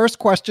the first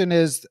question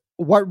is,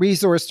 what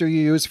resource do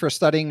you use for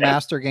studying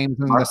master games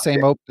in the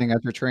same opening as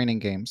your training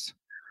games?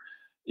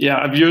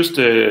 Yeah, I've used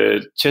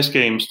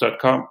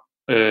chessgames.com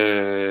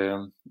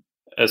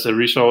as a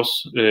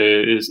resource.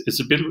 It's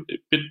a bit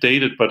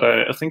dated, but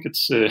I think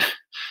it's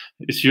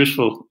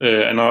useful.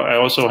 And I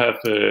also have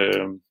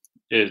the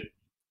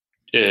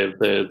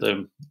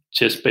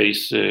chess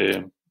base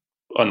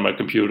on my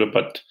computer,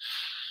 but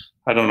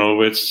I don't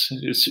know. It's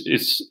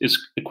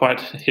quite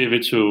heavy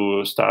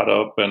to start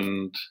up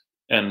and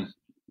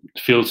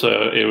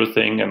filter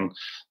everything, and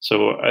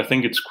so I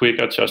think it's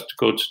quicker just to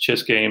go to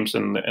Chess Games,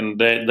 and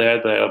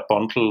there are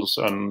bundles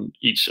on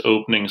each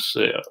openings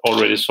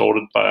already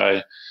sorted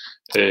by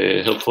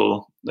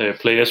helpful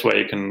players, where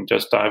you can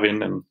just dive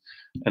in and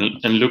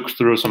look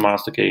through some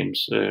master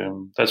games.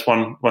 That's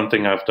one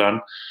thing I've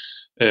done,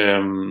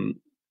 and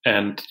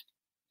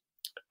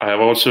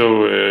I've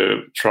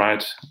also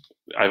tried.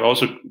 I've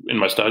also, in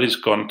my studies,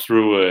 gone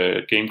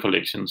through game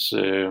collections,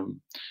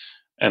 and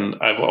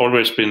I've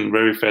always been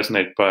very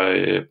fascinated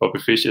by Bobby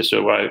Fischer.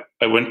 So I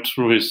went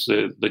through his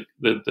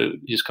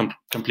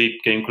complete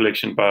game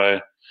collection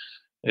by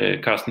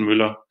Carsten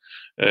Müller,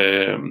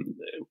 and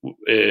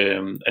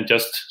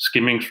just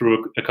skimming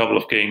through a couple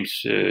of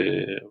games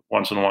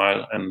once in a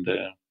while, and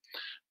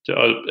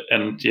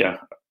yeah.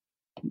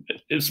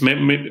 It's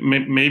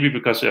maybe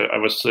because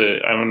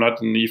I'm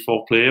not an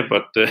E4 player,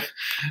 but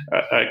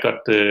I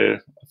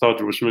thought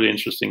it was really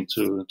interesting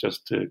to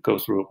just go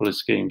through all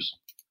his games.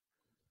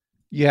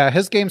 Yeah,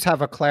 his games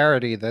have a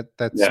clarity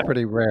that's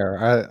pretty rare.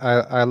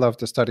 I love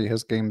to study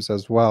his games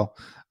as well.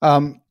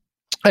 And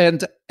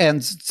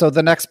so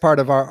the next part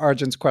of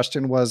Arjun's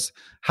question was,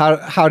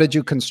 how did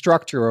you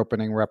construct your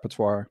opening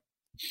repertoire?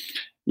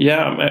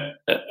 Yeah,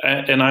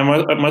 and I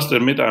must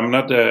admit I'm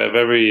not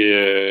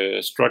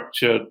very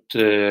structured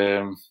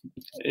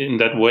in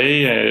that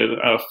way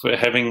of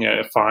having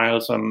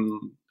files.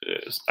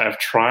 I've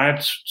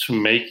tried to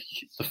make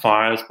the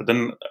files, but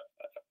then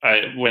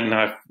when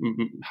I'm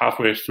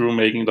halfway through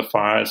making the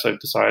files, I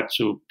decide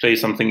to play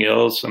something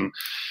else, and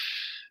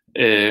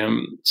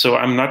so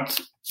I'm not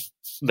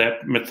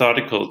that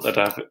methodical that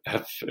I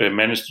have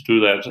managed to do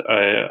that.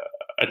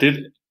 I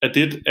did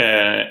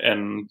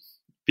a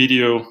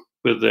video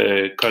with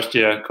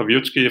Kostya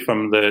Kovyutsky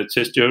from the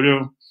Chess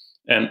Jojo,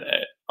 and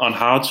on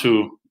how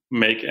to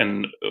make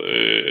an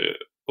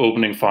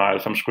opening file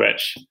from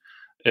scratch.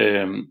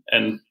 And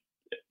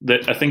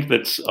I think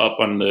that's up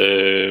on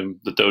the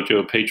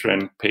Dojo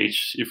Patreon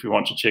page if you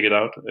want to check it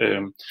out.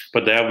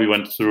 But there we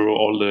went through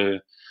all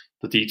the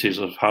details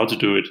of how to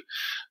do it.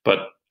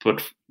 But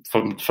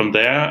from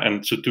there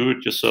and to do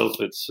it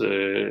yourself, it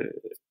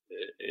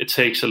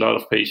takes a lot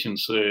of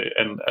patience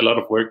and a lot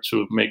of work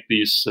to make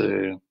these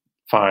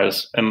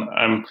files, and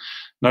I'm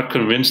not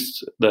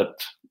convinced that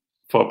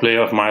for a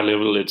player of my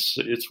level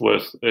it's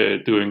worth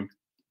doing.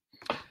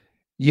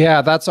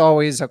 Yeah, that's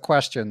always a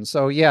question.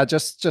 So yeah,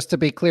 just to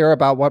be clear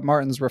about what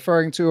Martin's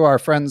referring to, our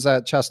friends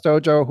at Chess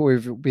Dojo,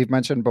 who we've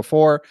mentioned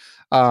before,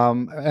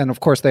 and of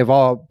course they've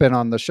all been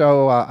on the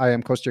show. I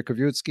am Kostya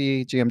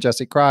Kovyutsky, GM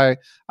Jesse Cry,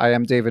 I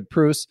am David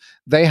Pruss.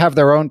 They have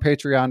their own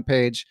Patreon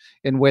page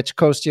in which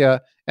Kostya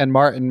and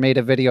Martin made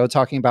a video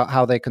talking about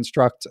how they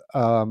construct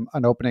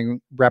an opening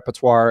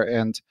repertoire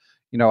and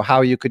how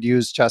you could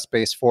use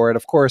ChessBase for it.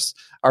 Of course,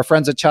 our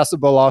friends at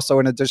Chessable also,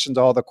 in addition to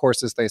all the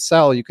courses they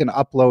sell, you can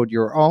upload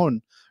your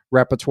own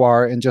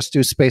repertoire and just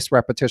do spaced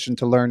repetition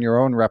to learn your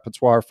own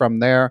repertoire from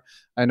there.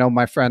 I know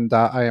my friend,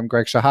 I am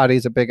Greg Shahade,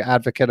 is a big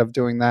advocate of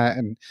doing that,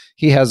 and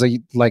he has a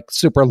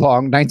super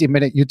long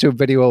 90-minute YouTube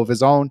video of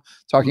his own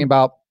talking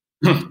about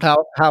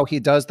how he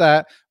does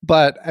that.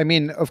 But I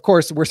mean, of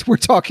course, we're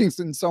talking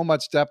in so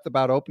much depth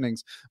about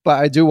openings, but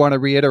I do want to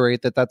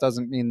reiterate that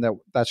doesn't mean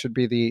that should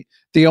be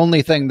the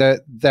only thing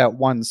that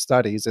one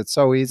studies. It's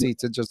so easy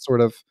to just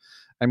sort of,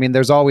 I mean,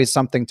 there's always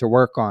something to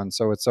work on,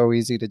 so it's so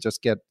easy to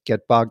just get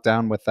bogged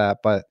down with that.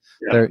 But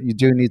you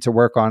do need to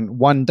work on.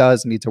 One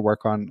does need to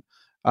work on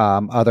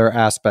other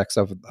aspects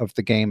of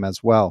the game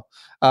as well.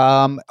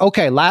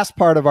 Okay, last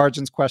part of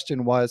Arjun's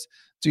question was,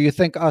 do you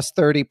think us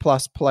 30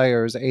 plus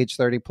players, age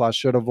 30 plus,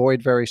 should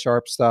avoid very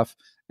sharp stuff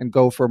and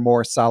go for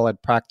more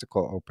solid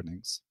practical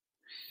openings?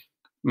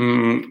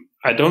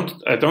 I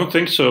don't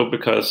think so,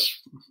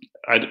 because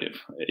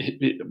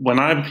when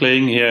I'm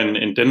playing here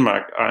in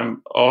Denmark,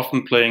 I'm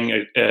often playing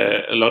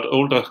a lot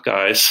older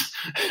guys.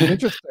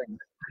 Interesting.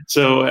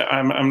 So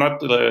I'm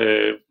not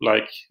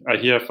like I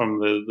hear from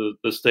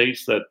the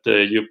States that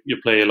you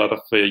play a lot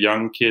of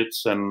young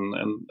kids, and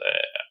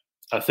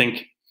I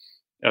think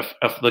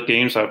of the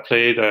games I've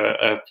played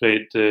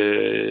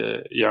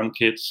young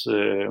kids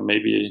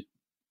maybe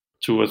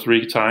 2 or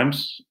 3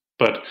 times,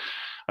 but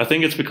I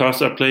think it's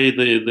because I play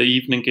the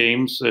evening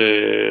games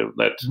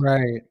that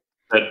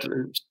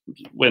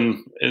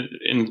when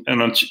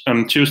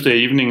on Tuesday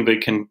evening they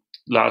can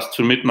last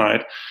to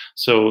midnight,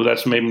 so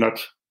that's maybe not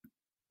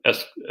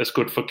as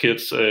good for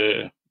kids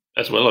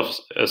as well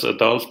as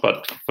adults,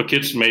 but for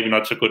kids maybe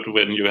not so good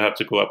when you have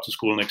to go up to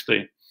school next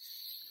day.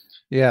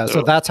 Yeah,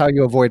 so that's how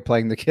you avoid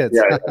playing the kids.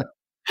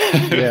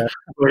 Yeah.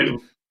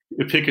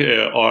 You pick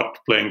odd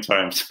playing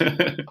times.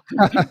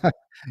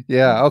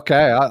 Yeah,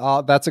 okay.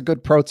 That's a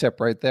good pro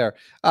tip right there.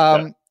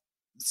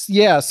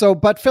 So,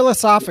 but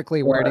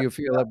philosophically, where do you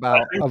feel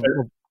about...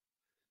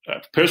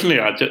 Personally,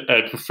 I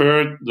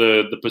prefer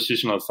the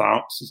positional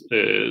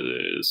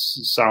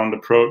sound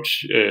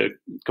approach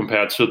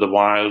compared to the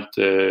wild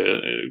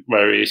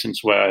variations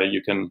where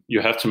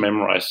you have to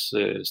memorize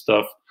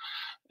stuff.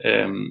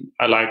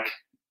 I like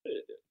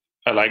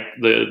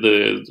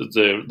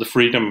the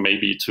freedom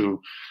maybe to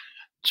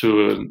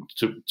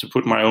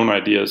put my own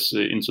ideas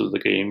into the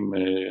game,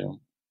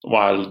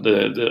 while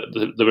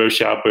the very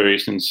sharp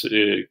variations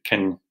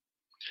can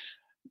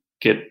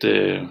get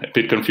a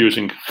bit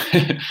confusing.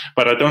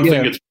 But I don't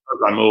think it's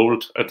because I'm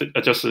old.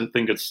 I just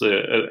think it's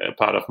a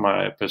part of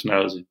my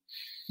personality.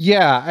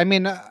 Yeah, I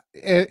mean,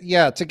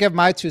 to give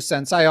my 2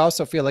 cents, I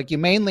also feel like you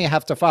mainly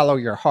have to follow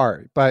your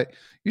heart, but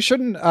you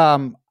shouldn't,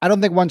 I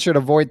don't think one should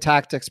avoid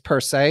tactics per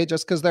se,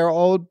 just because they're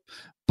old,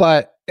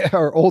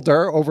 or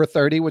older, over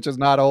 30, which is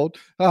not old.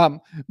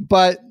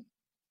 But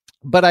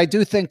I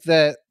do think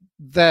that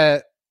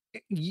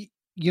you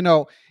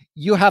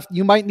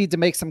might need to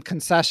make some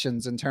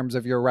concessions in terms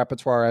of your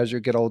repertoire as you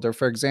get older.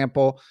 For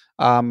example,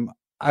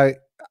 I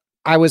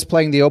was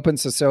playing the Open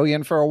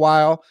Sicilian for a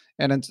while,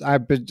 and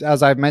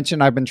as I've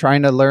mentioned, I've been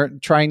trying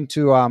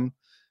to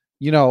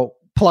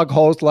plug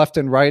holes left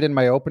and right in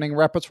my opening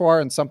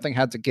repertoire, and something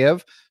had to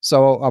give.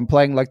 So I'm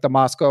playing like the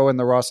Moscow and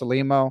the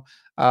Rossolimo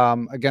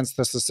against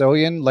the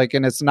Sicilian.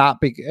 And it's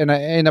not big in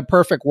a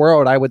perfect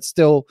world, I would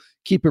still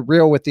keep it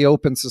real with the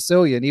Open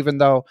Sicilian, even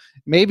though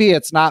maybe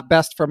it's not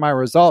best for my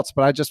results,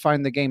 but I just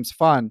find the games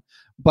fun.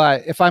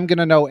 But if I'm going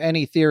to know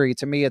any theory,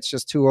 to me, it's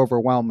just too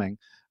overwhelming.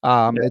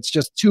 It's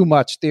just too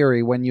much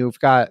theory when you've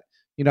got,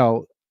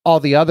 all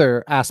the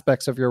other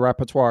aspects of your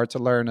repertoire to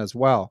learn as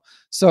well.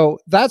 So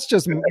that's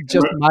just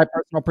my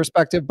personal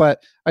perspective,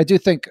 but I do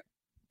think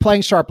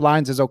playing sharp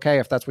lines is okay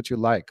if that's what you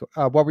like.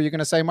 What were you going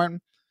to say,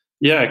 Martin?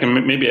 Yeah, I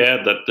can maybe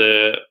add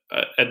that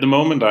at the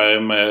moment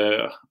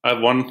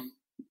I've won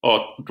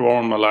or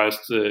drawn my last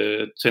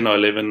 10 or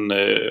 11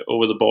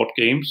 over the board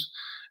games,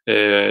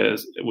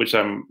 which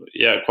I'm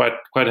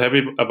quite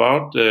happy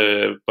about.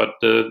 But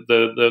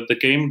the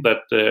game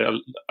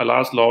that I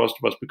last lost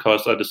was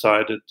because I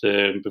decided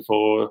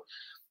before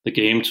the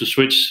game to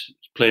switch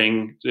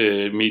playing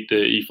meet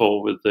the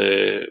e4 with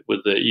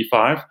the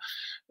e5.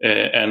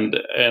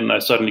 And I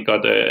suddenly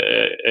got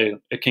a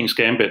King's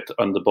Gambit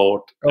on the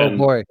board.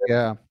 Boy,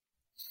 yeah.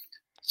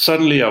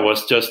 Suddenly I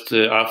was just,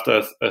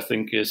 after I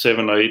think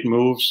 7 or 8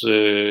 moves,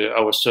 I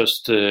was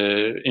just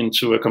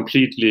into a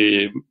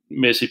completely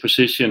messy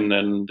position,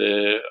 and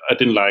I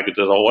didn't like it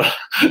at all.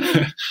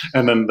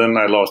 And then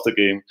I lost the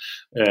game.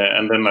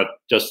 And then I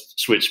just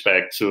switched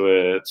back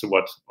to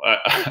what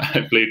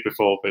I played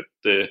before. But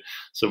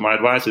so my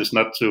advice is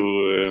not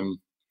to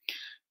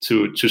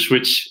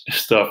switch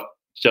stuff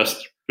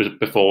just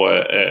before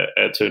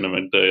a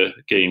tournament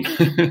game.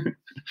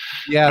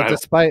 Yeah,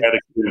 despite bad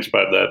experience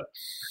about that.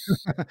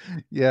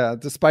 Yeah,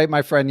 despite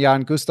my friend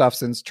Jan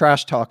Gustafsson's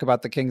trash talk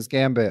about the King's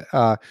Gambit,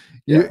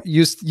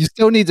 you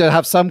still need to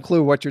have some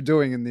clue what you're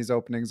doing in these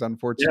openings,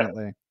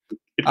 unfortunately. Yeah.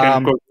 It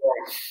can go wrong.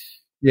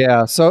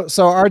 Yeah. So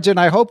Arjun,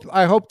 I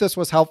hope this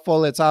was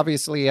helpful. It's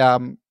obviously a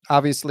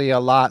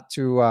lot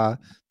to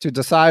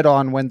decide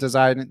on when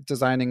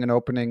designing an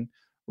opening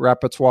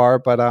repertoire,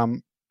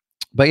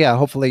 but yeah,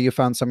 hopefully you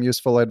found some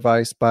useful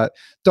advice. But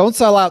don't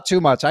sell out too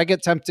much. I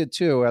get tempted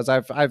too, as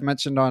I've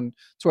mentioned on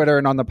Twitter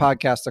and on the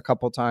podcast a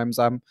couple times.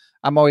 I'm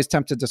always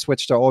tempted to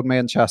switch to old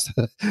man chess,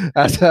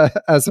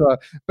 as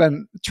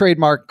Ben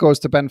trademark goes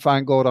to Ben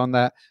Feingold on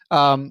that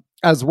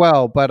as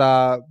well. But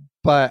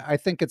I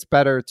think it's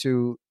better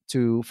to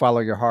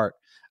follow your heart.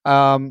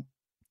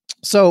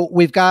 So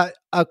we've got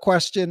a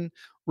question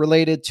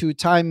related to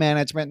time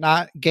management,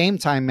 not game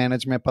time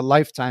management, but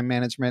lifetime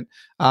management.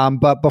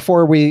 But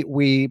before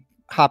we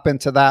hop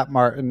into that,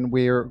 Martin,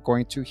 we're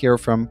going to hear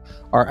from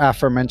our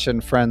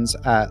aforementioned friends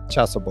at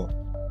Chessable.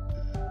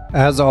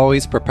 As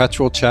always,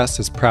 Perpetual Chess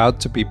is proud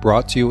to be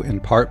brought to you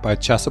in part by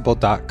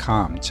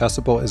Chessable.com.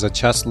 Chessable is a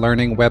chess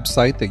learning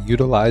website that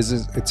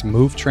utilizes its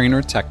Move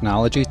Trainer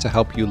technology to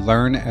help you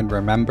learn and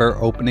remember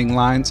opening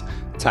lines,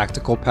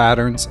 tactical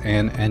patterns,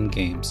 and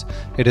endgames.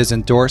 It is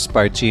endorsed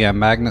by GM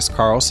Magnus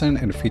Carlsen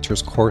and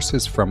features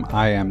courses from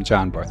I.M.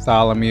 John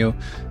Bartholomew,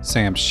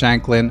 Sam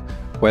Shanklin,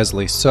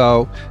 Wesley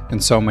So,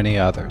 and so many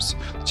others.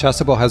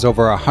 Chessable has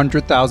over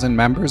 100,000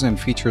 members and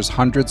features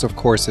hundreds of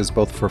courses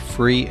both for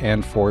free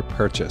and for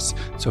purchase.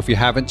 So if you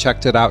haven't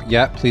checked it out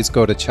yet, please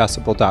go to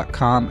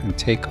chessable.com and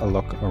take a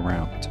look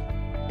around.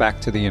 Back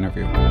to the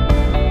interview.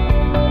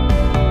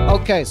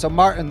 Okay, so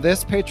Martin,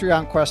 this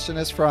Patreon question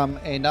is from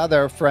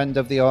another friend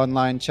of the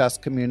online chess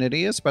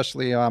community,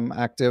 especially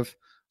active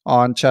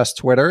on chess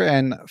Twitter,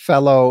 and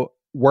fellow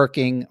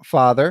working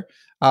father,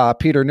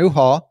 Peter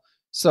Newhall.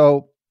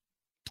 So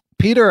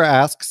Peter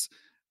asks,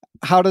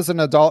 how does an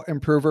adult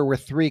improver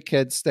with 3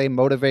 kids stay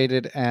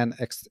motivated and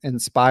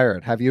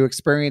inspired? Have you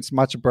experienced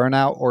much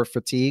burnout or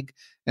fatigue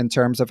in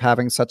terms of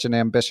having such an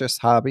ambitious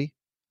hobby?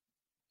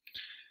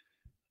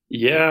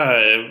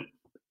 Yeah,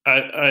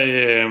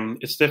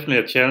 it's definitely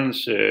a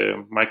challenge.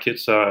 My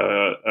kids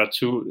are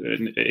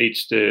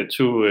aged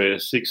 2,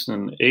 6,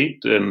 and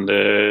 8, and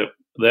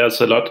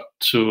there's a lot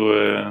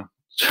to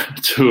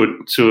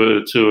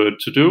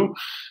do.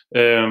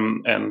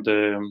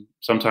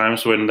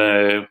 Sometimes when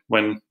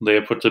they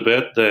are put to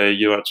bed,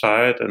 you are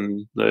tired,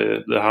 and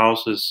the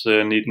house is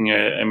needing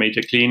a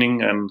major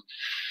cleaning,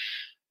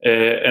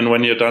 and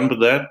when you're done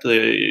with that,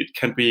 it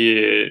can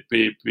be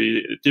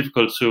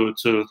difficult to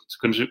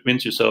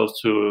convince yourself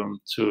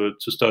to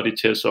study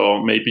chess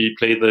or maybe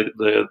play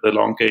the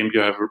long game you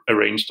have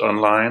arranged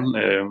online.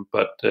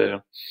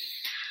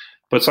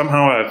 But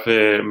somehow I've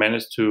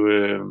managed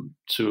to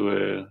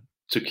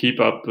keep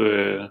up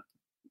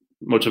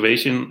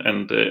motivation,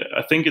 and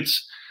I think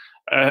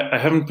I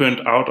haven't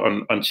burnt out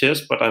on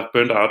chess, but I've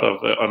burnt out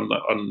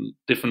on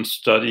different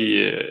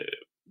study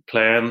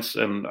plans,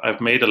 and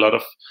I've made a lot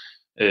of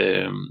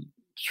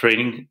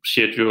training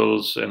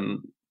schedules, and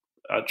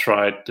I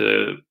tried.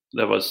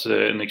 There was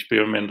an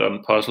experiment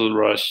on Puzzle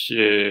Rush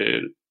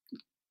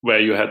where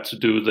you had to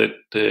do that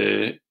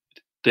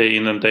day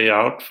in and day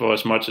out for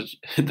as much as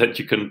that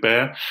you can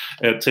bear,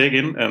 take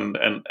in, and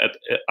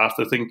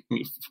after I think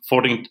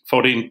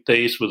 14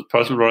 days with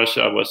Puzzle Rush,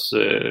 I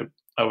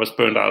was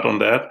burned out on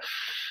that,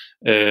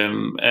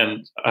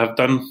 and I've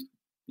done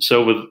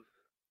so with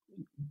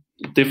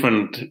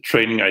different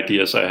training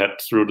ideas I had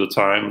through the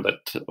time.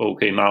 That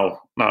okay, now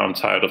I'm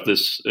tired of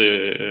this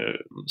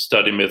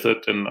study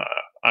method, and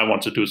I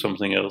want to do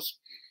something else.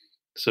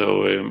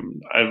 So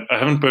I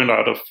haven't burned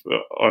out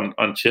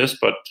on chess,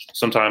 but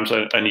sometimes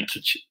I need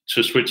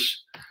to switch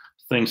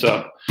things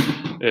up,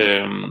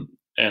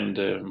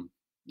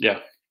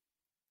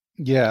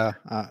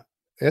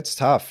 it's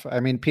tough. I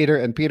mean,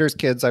 Peter's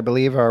kids, I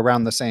believe, are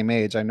around the same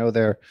age. I know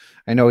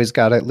he's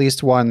got at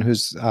least one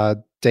who's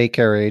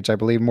daycare age, I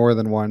believe, more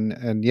than one,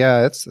 and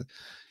yeah,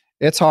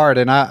 it's hard,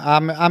 and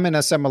I'm in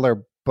a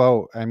similar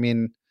boat. I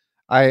mean,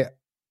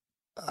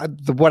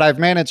 what I've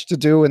managed to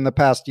do in the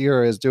past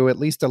year is do at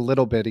least a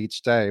little bit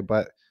each day,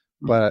 but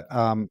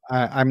I'm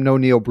no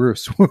Neil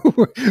Bruce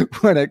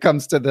when it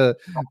comes to the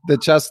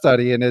chess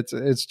study, and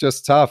it's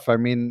just tough. I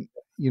mean,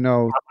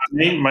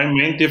 my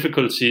main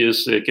difficulty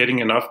is getting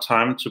enough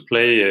time to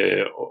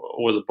play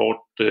over the board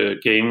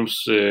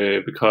games,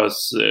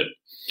 because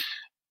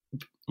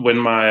when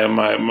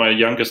my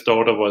youngest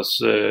daughter was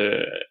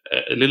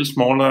a little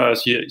smaller,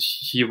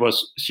 she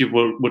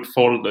would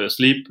fall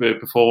asleep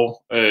before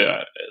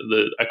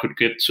I could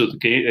get to the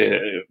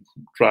game,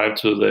 drive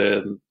to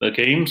the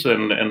games,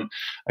 and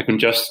I could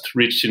just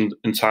reach in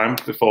time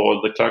before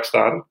the clock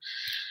started.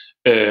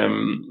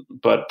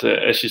 But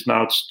as she's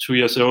now 2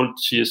 years old,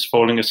 she is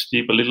falling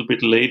asleep a little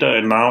bit later,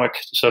 and now I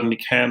suddenly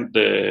can't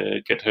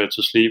get her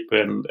to sleep,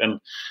 and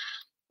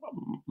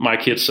my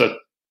kids are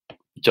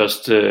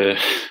just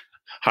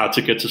hard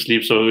to get to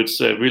sleep, so it's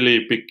a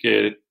really big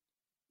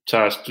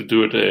task to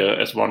do it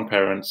as one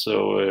parent.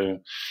 So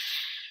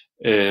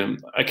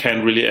I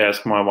can't really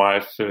ask my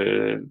wife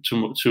to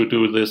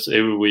do this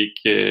every week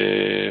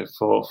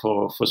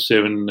for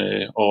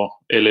 7 or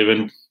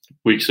 11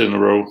 weeks in a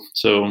row.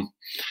 So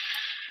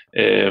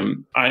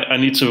I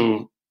need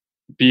to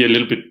be a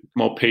little bit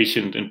more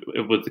patient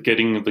with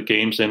getting the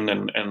games in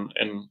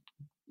and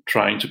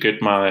trying to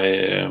get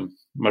my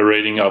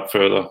rating up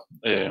further.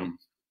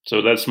 So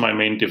that's my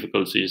main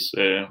difficulties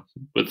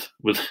with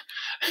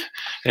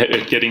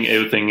getting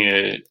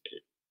everything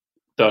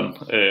done.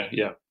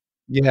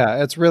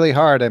 Yeah, it's really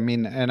hard. I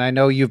mean, and I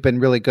know you've been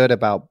really good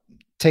about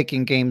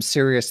taking games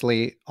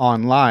seriously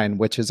online,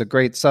 which is a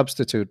great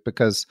substitute,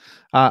 because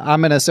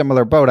I'm in a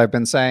similar boat. I've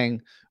been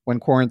saying when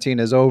quarantine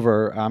is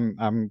over,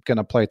 I'm going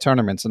to play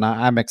tournaments, and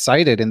I'm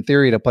excited in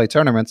theory to play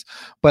tournaments,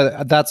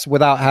 but that's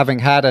without having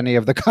had any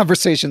of the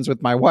conversations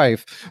with my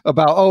wife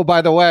about, oh,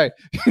 by the way,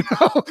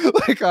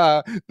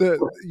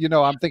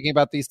 I'm thinking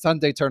about these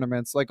Sunday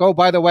tournaments, like, oh,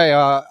 by the way,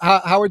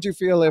 how would you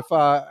feel if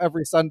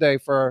every Sunday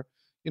for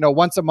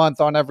once a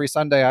month on every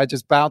Sunday, I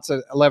just bounce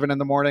at 11 in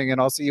the morning and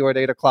I'll see you at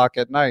 8 o'clock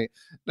at night.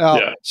 Now,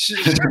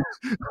 she's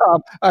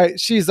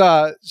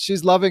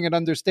loving and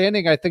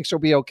understanding. I think she'll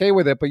be okay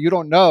with it, but you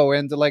don't know.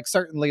 And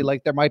certainly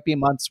there might be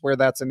months where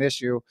that's an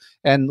issue.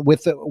 And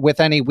with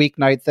any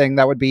weeknight thing,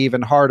 that would be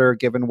even harder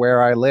given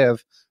where I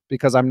live,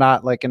 because I'm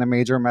not in a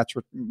major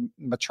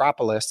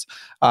metropolis.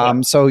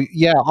 So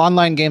yeah,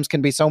 online games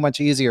can be so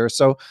much easier.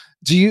 So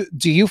do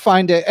you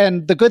find it?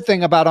 And the good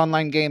thing about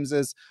online games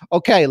is,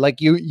 okay,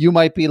 you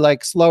might be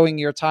slowing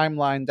your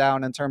timeline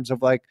down in terms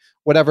of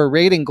whatever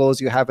rating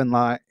goals you have in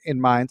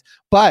mind.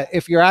 But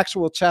if your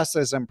actual chess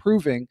is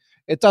improving,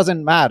 it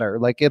doesn't matter.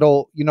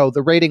 It'll,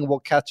 the rating will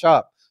catch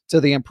up to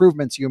the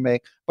improvements you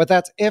make. But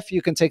that's if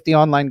you can take the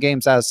online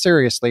games as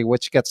seriously,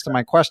 which gets to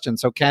my question.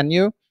 So can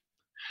you?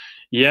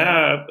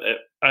 Yeah,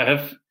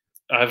 I've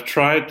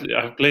tried.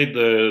 I've played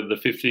the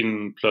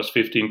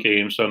 15+15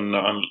 games on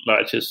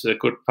Light is a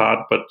good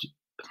part, but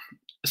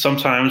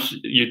sometimes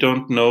you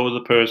don't know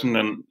the person,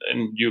 and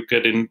you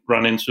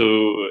run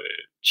into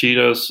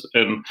cheaters,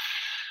 and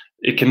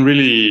it can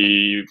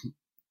really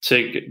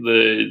take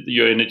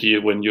your energy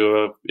when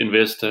you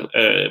invest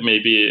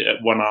maybe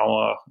 1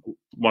 hour,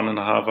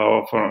 1.5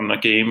 hours on a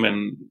game,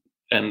 and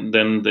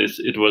then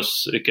it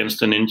was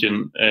against an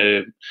Indian.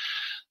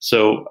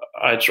 So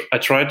I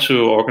tried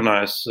to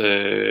organize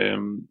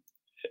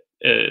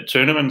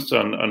tournaments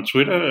on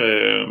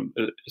Twitter.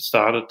 It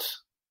started.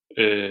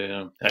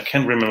 I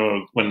can't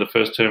remember when the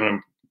first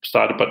tournament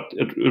started, but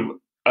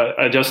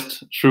I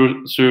just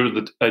threw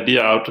the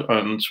idea out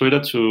on Twitter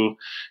to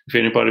if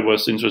anybody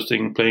was interested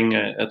in playing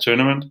a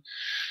tournament,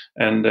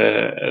 and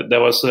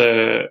there was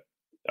I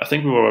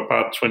think we were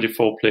about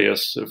 24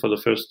 players for the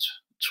first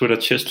Twitter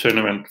chess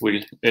tournament.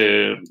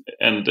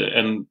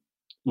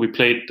 We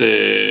played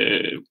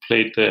the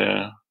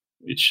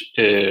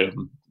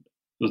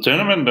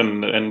tournament,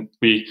 and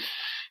we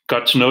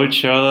got to know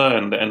each other,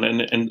 and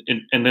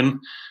then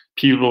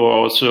people were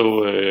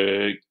also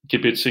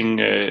kibitzing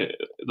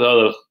the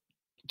other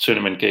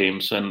tournament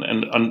games, and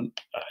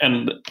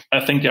I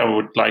think I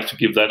would like to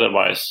give that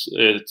advice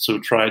to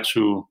try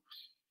to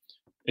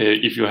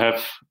if you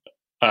have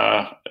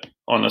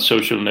on a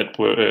social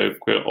network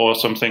or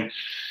something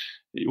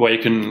where you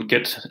can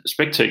get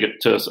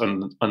spectators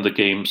on the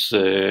games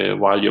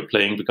while you're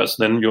playing, because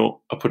then you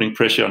are putting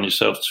pressure on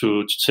yourself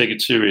to take it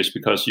serious,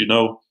 because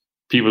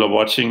people are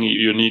watching.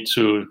 You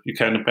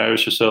can't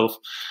embarrass yourself,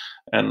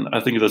 and I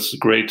think that's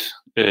great.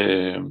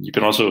 You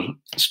can also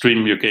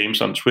stream your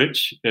games on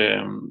Twitch.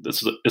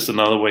 This is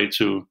another way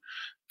to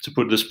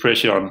put this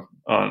pressure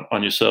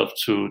on yourself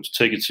to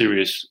take it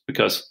serious,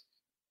 because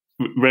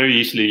very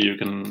easily you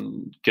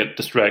can get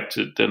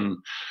distracted and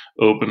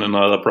open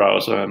another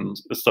browser and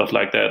stuff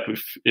like that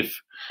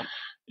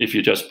if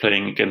you're just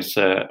playing against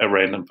a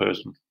random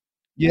person.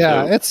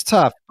 Yeah, so it's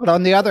tough. But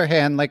on the other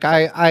hand,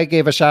 I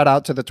gave a shout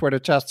out to the Twitter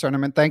chess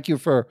tournament. Thank you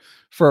for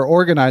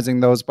organizing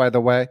those, by the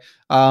way.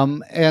 But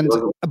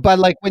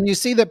when you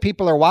see that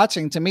people are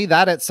watching, to me,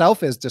 that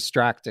itself is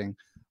distracting.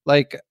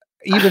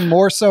 Even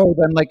more so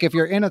than if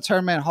you're in a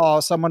tournament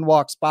hall, someone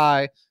walks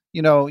by,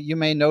 you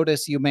may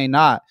notice, you may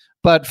not.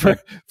 But for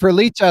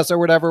Lichess or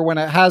whatever, when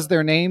it has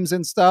their names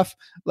and stuff,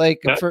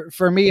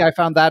 for me, I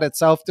found that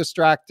itself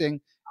distracting.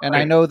 And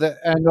I know,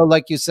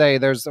 like you say,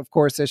 there's of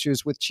course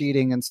issues with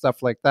cheating and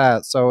stuff like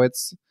that. So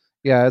it's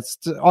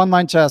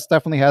online chess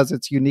definitely has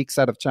its unique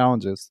set of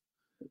challenges.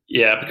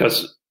 Yeah,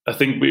 because I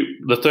think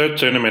the third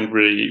tournament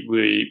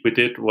we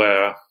did,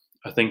 where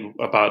I think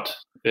about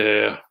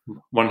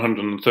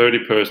 130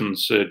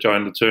 persons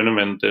joined the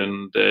tournament,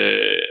 and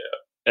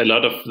a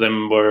lot of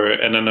them were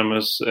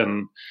anonymous,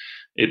 and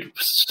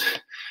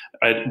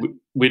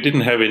we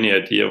didn't have any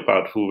idea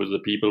about who the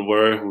people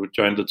were who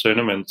joined the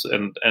tournament,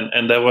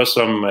 and there was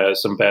some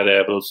bad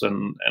apples,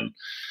 and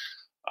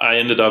I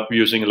ended up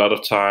using a lot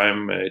of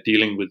time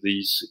dealing with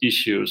these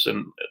issues,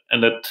 and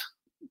that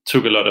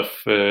took a lot of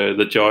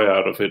the joy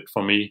out of it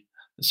for me.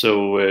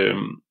 So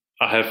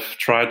I have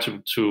tried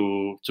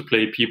to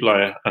play people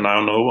I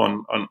now know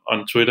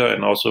on Twitter,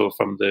 and also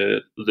from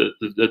the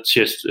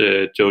chess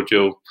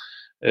dojo.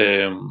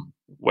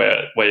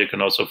 Where you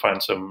can also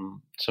find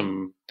some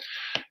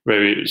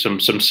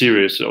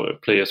serious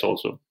players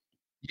also.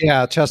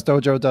 Yeah, Chess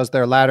Dojo does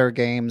their ladder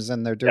games,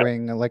 and they're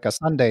doing a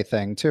Sunday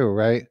thing too,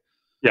 right?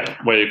 Yeah,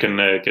 where you can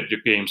get your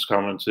games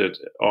commented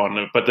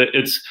on. But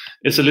it's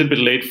a little bit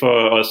late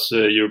for us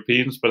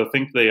Europeans, but I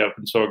think they have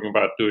been talking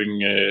about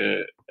doing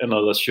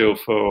another show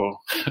for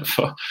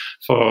the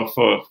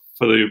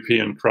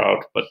European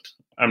crowd, but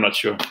I'm not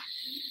sure.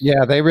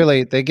 Yeah,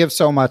 they give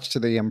so much to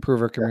the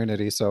improver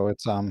community, so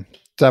it's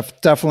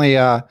definitely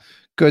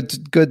good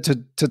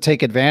to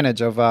take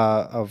advantage of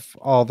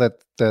all that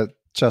the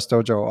Chess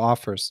Dojo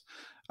offers.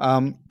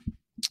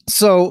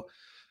 So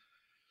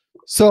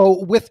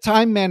So with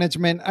time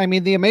management, I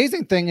mean, the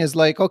amazing thing is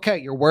like, okay,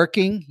 you're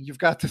working, you've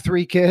got the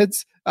 3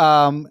 kids,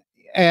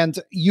 and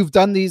you've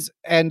done these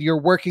and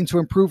you're working to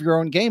improve your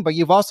own game, but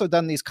you've also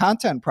done these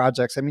content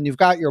projects. I mean, you've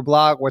got your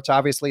blog, which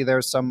obviously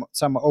there's some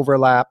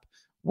overlap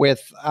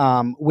with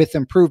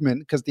improvement,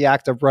 because the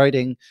act of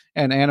writing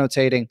and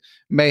annotating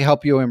may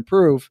help you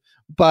improve.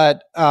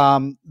 But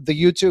the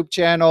YouTube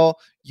channel,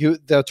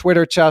 the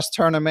Twitter chess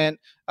tournament,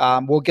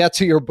 we'll get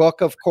to your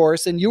book, of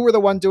course. And you were the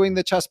one doing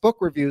the chess book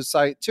reviews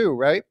site too,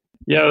 right?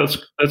 Yeah,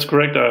 that's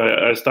correct.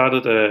 I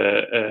started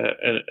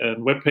a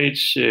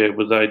webpage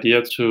with the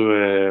idea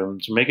to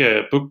make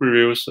a book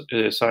review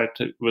site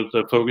with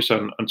a focus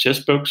on chess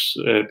books,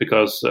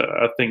 because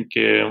I think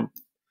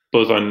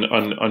both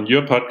on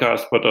your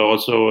podcast, but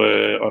also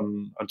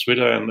on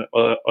Twitter and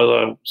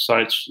other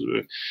sites,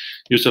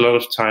 use a lot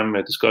of time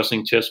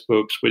discussing chess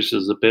books, which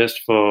is the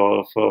best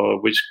for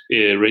which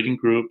rating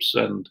groups,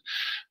 and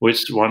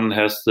which one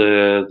has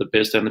the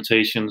best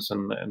annotations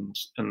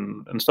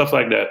and stuff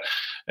like that.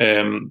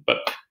 But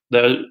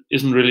there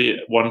isn't really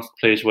one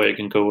place where you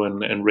can go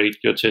and rate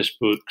your chess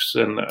books.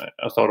 And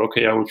I thought,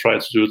 okay, I will try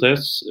to do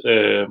this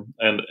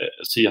and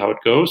see how it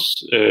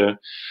goes.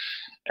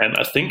 And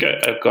I think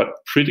I got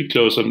pretty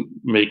close on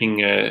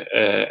making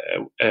a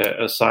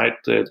site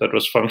that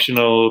was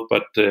functional,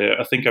 but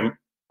I think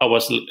I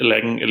was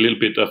lacking a little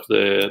bit of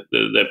the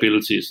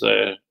abilities.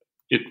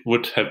 It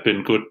would have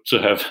been good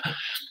to have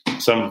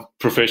some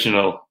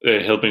professional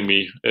helping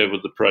me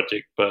with the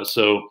project, but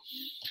so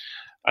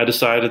I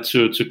decided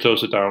to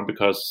close it down,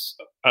 because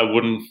I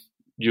wouldn't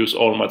use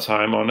all my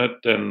time on it,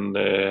 and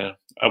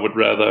I would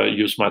rather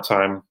use my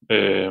time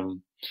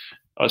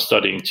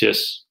studying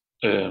chess.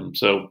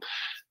 So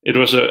it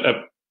was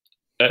a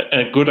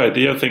good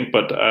idea, I think,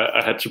 but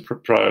I had to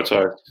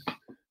prioritize.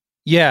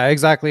 Yeah,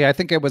 exactly. I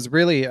think it was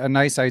really a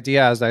nice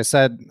idea, as I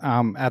said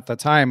at the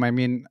time. I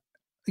mean,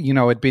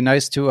 it'd be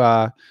nice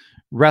to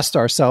wrest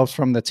ourselves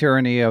from the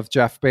tyranny of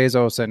Jeff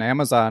Bezos and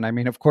Amazon. I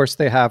mean, of course,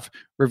 they have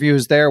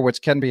reviews there,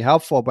 which can be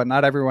helpful, but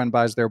not everyone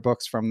buys their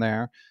books from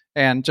there.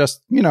 And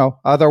just,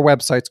 other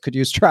websites could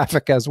use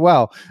traffic as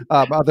well.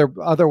 Other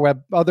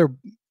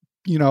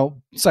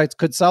sites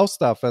could sell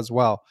stuff as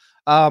well.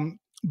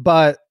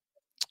 But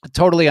I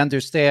totally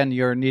understand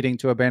you're needing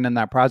to abandon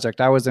that project.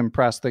 I was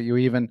impressed that you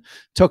even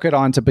took it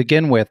on to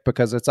begin with,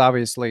 because it's not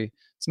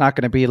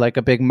going to be like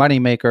a big money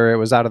maker. It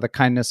was out of the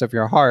kindness of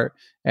your heart,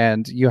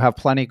 and you have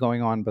plenty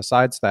going on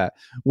besides that,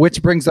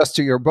 which brings us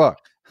to your book.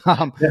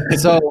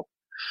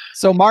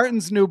 So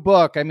Martin's new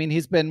book, I mean,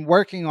 he's been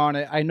working on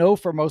it, I know,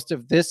 for most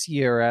of this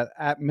year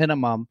at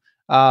minimum.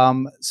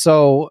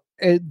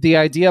 The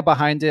idea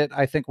behind it,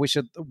 I think we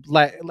should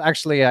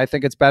I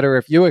think it's better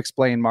if you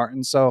explain,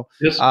 Martin. So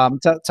yes.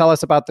 Tell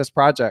us about this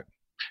project.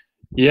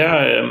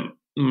 Yeah,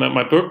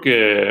 my book,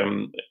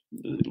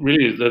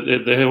 really,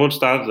 the whole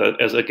started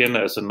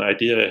as an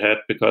idea I had,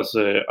 because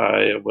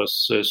I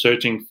was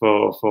searching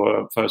for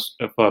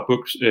a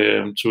book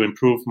to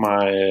improve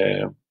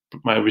my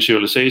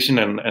visualization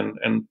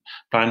and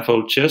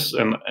blindfold chess,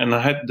 and I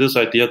had this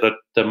idea that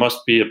there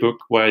must be a book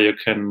where you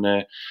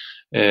can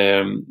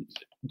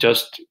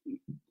just,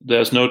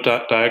 there's no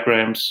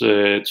diagrams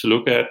to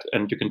look at,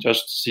 and you can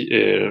just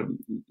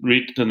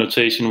read the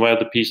notation where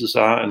the pieces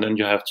are, and then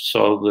you have to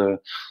solve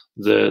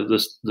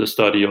the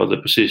study or the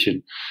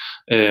position.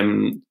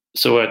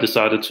 So I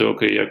decided to,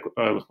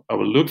 I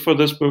will look for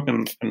this book,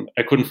 and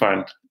I couldn't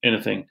find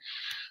anything.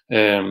 So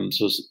I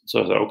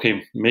thought,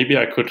 okay, maybe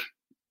I could.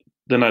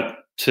 Then I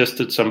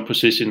tested some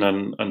position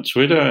on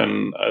Twitter,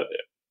 and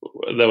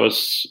there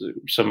was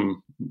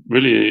some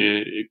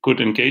really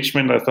good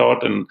engagement, I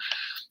thought, and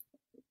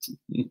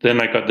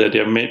then I got the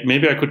idea,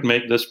 maybe I could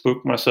make this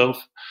book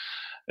myself.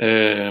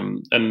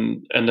 And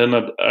then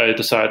I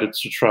decided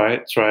to try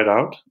it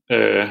out,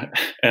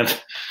 and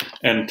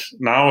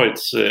now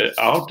it's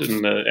out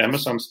in the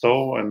Amazon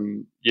store,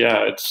 and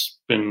yeah, it's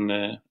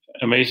been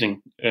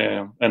amazing,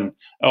 and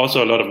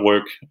also a lot of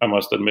work, I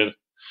must admit.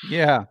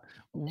 Yeah.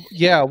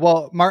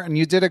 Well, Martin,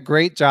 you did a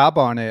great job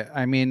on it.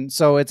 I mean,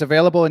 so it's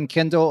available in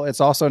Kindle. It's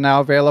also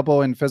now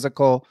available in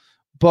physical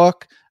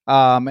book.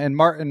 And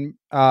Martin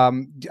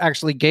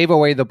actually gave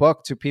away the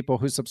book to people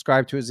who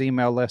subscribe to his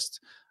email list.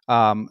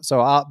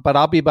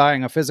 I'll be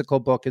buying a physical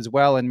book as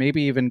well, and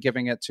maybe even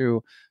giving it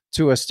to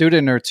a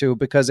student or two,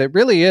 because it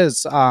really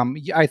is,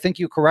 I think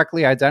you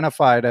correctly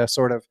identified a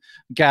sort of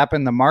gap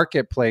in the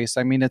marketplace.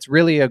 I mean, it's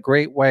really a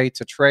great way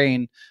to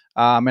train.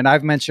 And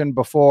I've mentioned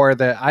before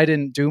that I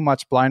didn't do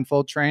much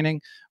blindfold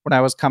training when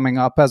I was coming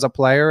up as a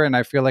player, and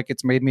I feel like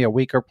it's made me a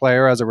weaker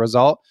player as a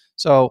result.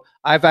 So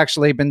I've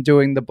actually been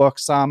doing the book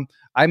some.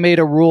 I made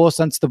a rule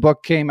since the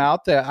book came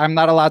out that I'm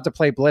not allowed to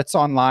play Blitz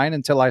online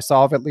until I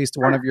solve at least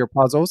one of your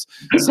puzzles.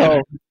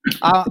 So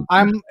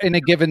I'm in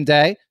a given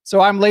day.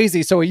 So I'm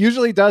lazy. So it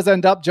usually does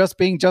end up just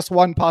being just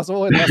one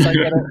puzzle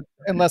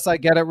unless I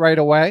get it right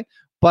away.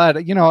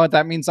 But,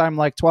 that means I'm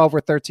like 12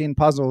 or 13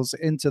 puzzles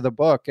into the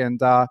book, and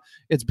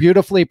it's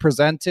beautifully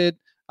presented.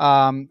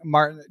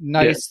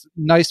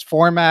 Nice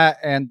format.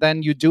 And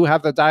then you do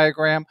have the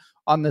diagram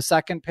on the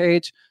second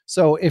page.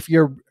 So if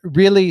you're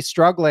really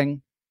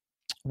struggling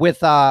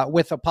with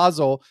a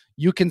puzzle,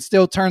 you can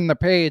still turn the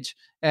page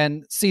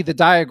and see the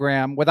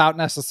diagram without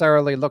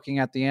necessarily looking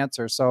at the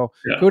answer. So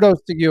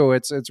kudos to you.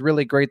 It's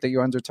really great that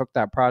you undertook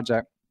that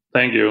project.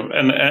 Thank you.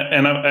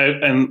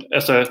 And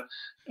as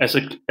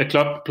a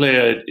club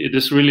player, it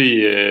is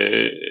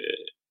really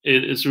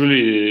it's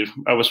really,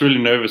 I was really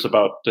nervous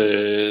about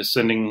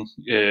sending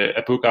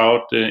a book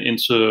out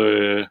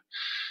into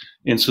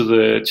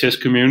the chess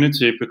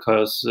community,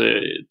 because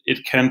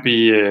it can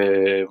be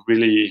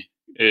really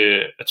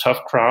a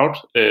tough crowd.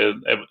 A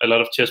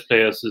lot of chess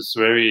players is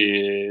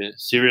very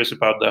serious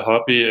about their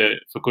hobby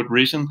for good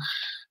reason,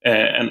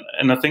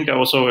 and I think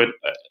also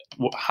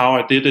how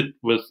I did it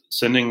with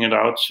sending it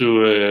out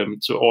to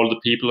all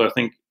the people. I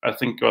think I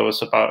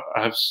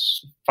have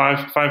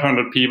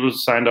 500 people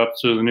signed up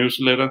to the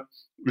newsletter,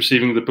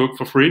 receiving the book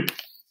for free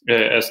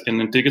as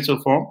in a digital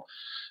form.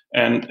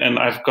 And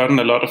I've gotten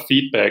a lot of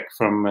feedback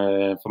from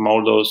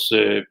all those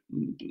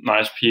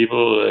nice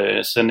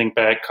people sending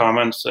back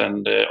comments,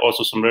 and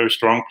also some very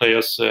strong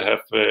players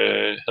have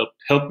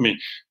helped me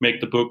make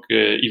the book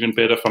even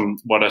better from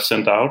what I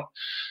sent out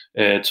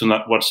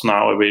to what's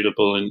now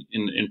available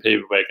in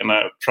paperback. And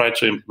I tried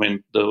to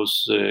implement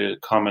those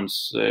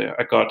comments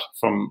I got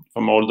from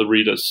all the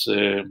readers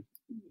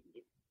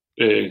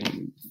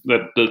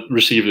that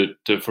received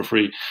it for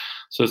free.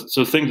 So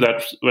I think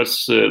that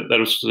was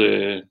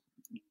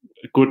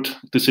a good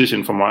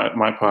decision for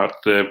my part,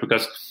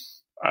 because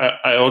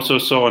I also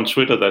saw on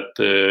Twitter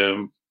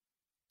that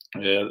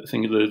I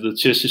think the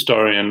chess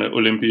historian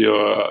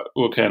Olympio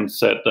Urkan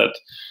said that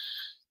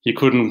he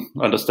couldn't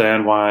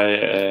understand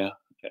why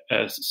a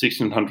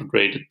 1600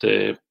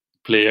 rated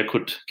player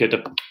could get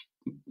a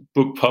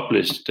book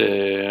published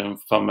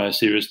from a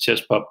serious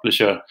chess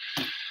publisher.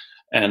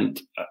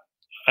 And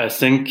I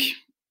think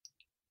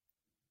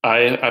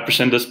I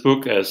present this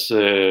book as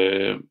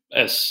a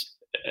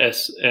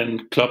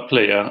club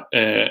player,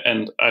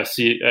 and I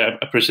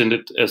present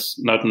it as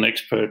not an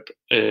expert.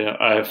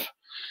 I've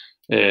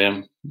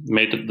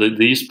made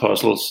these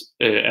puzzles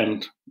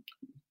and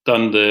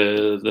done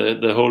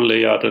the whole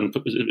layout and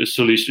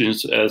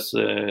solutions as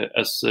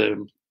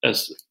to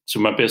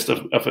my best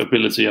of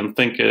ability, and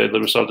think the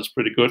result is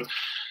pretty good.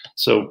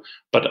 So,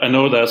 but I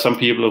know there are some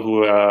people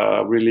who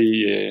are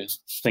really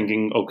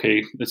thinking,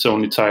 okay, it's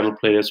only title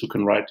players who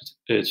can write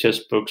chess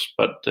books.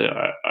 But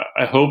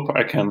I hope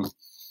I can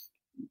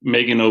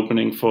make an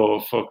opening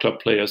for club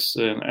players,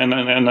 and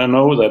I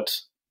know that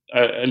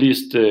at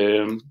least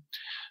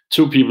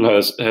 2 people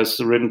has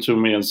written to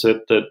me and said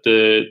that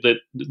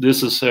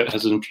this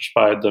has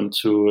inspired them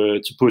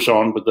to push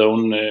on with their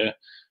own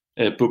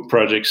book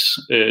projects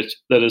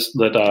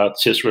that are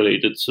chess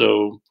related.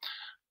 So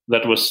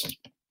that was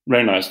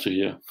very nice to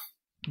hear.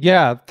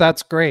 Yeah,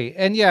 that's great.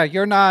 And yeah,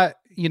 you're not,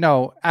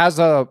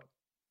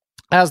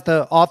 as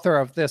the author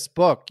of this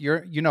book,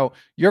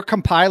 you're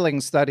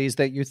compiling studies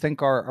that you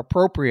think are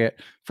appropriate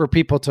for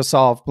people to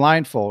solve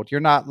blindfold. You're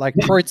not like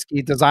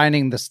Troitsky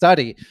designing the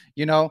study,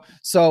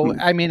 So,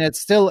 I mean,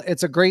 it's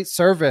a great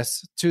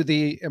service to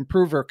the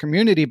improver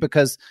community,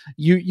 because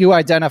you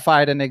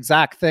identified an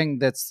exact thing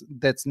that's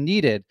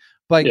needed,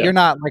 but you're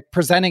not like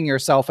presenting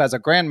yourself as a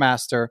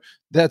grandmaster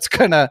that's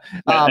gonna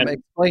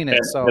explain it.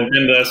 So,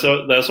 and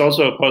there's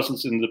also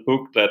puzzles in the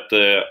book that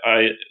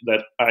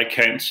I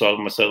can't solve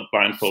myself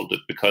blindfolded,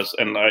 because,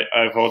 and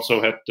I've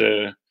also had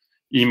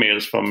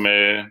emails from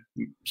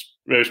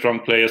very strong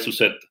players who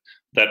said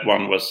that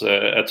one was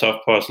a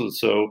tough puzzle.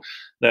 So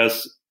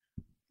there's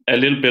a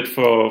little bit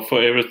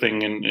for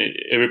everything and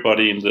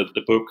everybody in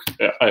the book,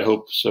 I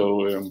hope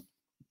so.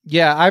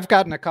 Yeah, I've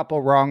gotten a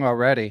couple wrong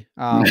already,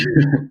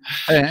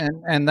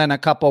 and then a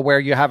couple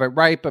where you have it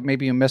right, but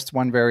maybe you missed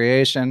one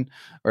variation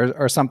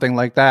or something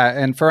like that.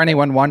 And for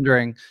anyone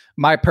wondering,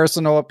 my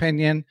personal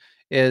opinion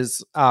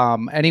is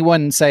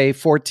anyone say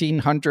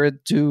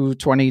 1400 to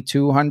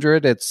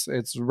 2200.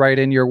 It's right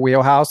in your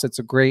wheelhouse. It's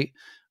a great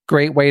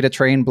way to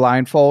train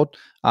blindfold.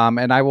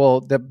 And I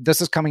will.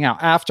 This is coming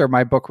out after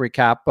my book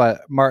recap,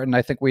 but Martin,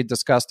 I think we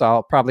discussed.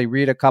 I'll probably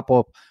read a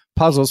couple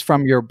puzzles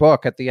from your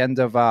book at the end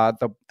of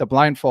the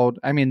blindfold.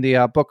 I mean,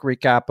 the book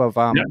recap of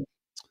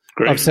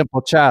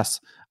Simple Chess.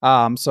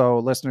 So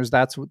listeners,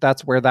 that's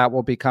where that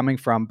will be coming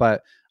from.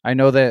 But I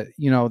know that,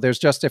 there's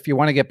just, if you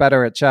want to get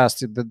better at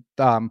chess,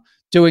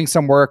 doing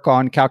some work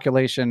on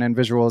calculation and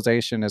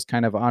visualization is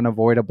kind of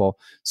unavoidable.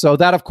 So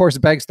that, of course,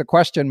 begs the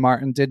question,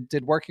 Martin,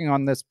 did working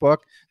on this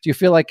book, do you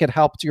feel like it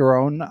helped your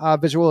own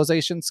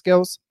visualization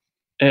skills?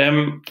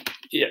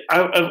 Yeah,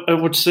 I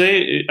would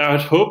say I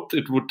had hoped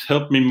it would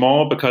help me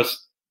more, but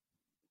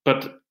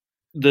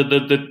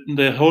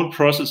the whole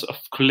process of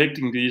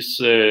collecting these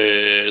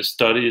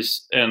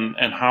studies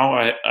and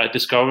how I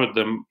discovered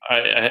them,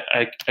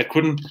 I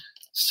couldn't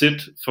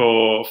sit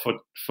for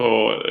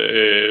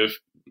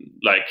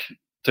like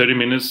 30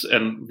 minutes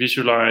and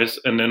visualize,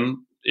 and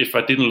then if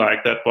I didn't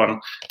like that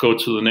one, go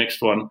to the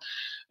next one.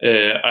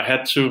 I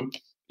had to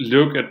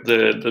look at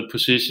the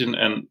position,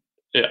 and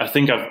I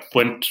think I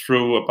went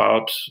through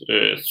about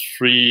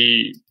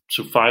 3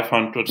 to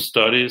 500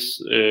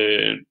 studies,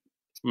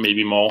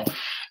 maybe more,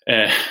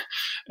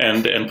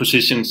 and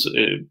positions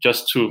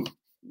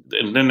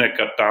and then I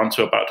got down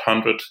to about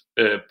 100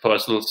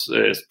 puzzles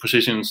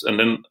positions, and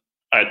then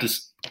I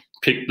just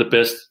picked the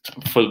best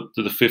for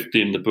the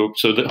 50 in the book.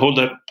 So the whole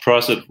that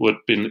process would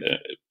have been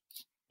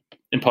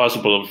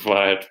impossible if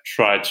I had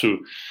tried to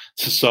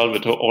solve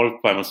it all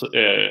by myself,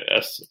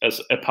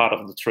 as a part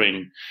of the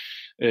training.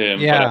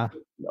 But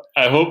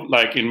I hope,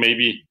 like in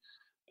maybe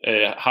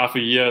half a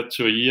year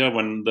to a year,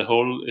 when the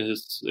whole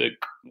is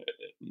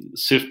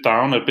sift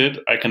down a bit,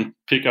 I can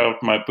pick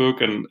out my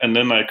book and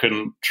then I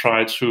can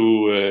try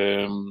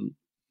to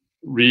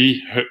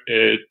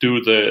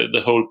do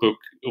the whole book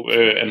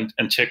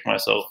and check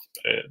myself.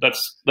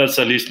 That's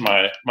at least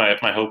my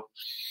hope.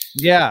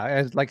 Yeah,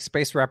 it's like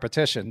spaced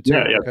repetition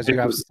too, because you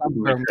have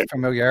some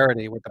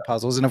familiarity with the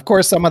puzzles, and of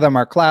course some of them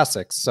are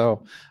classics.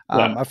 So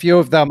a few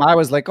of them, I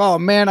was like, "Oh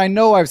man, I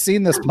know I've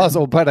seen this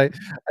puzzle, but I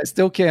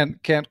still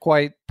can't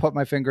quite put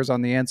my fingers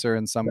on the answer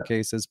in some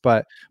cases."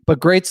 But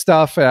great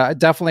stuff. I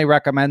definitely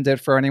recommend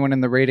it for anyone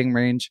in the rating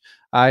range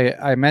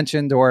I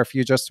mentioned, or if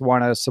you just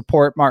want to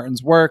support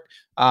Martin's work.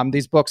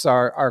 These books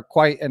are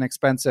quite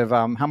inexpensive.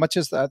 How much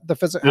is the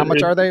How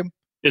much are they?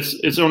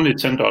 It's only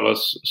 $10,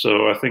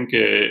 so I think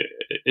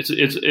it's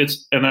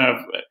and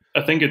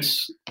I think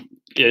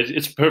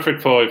it's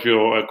perfect for if you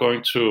are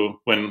going to,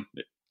 when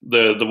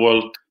the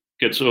world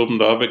gets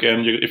opened up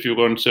again. If you're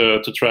going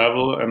to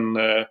travel, and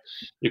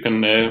you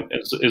can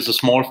it's a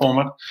small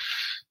format,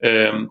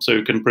 so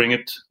you can bring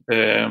it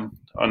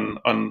on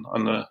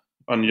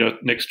your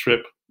next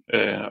trip.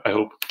 I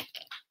hope.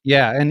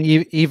 Yeah, and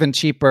even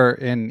cheaper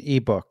in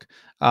ebook.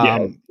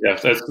 That's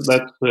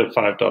 $5,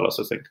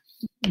 I think.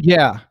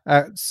 Yeah.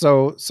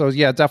 So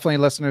yeah, definitely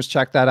listeners,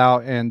 check that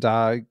out and,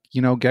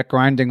 get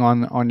grinding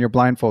on your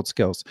blindfold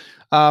skills.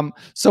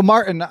 So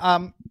Martin,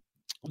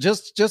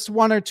 just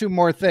one or two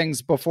more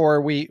things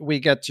before we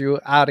get you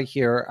out of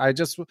here. I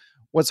just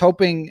was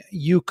hoping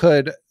you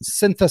could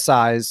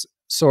synthesize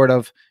sort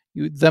of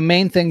the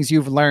main things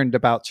you've learned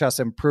about chess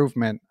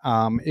improvement,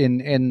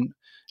 in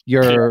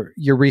your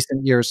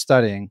recent years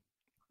studying.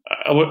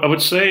 I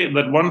would say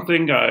that one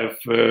thing I've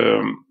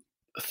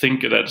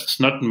think that's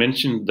not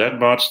mentioned that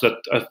much, that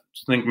I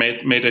think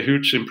made a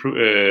huge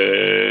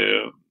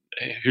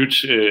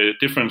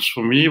difference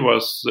for me,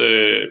 was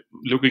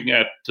looking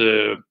at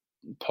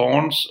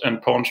pawns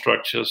and pawn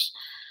structures.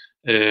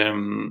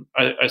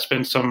 I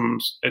spent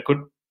a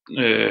good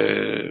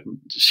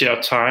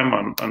shared time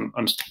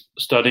on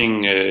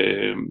studying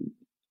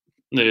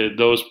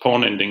those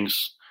pawn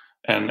endings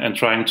and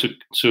trying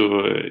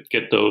to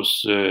get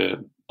those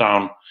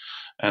down.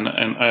 And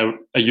I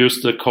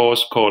used the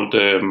course called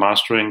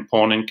Mastering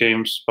Pawning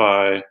Games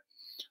by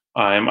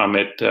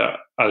Ahmed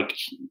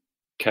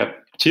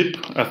Al-Khatib,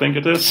 I think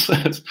it is,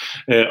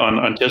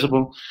 on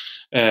Chessable,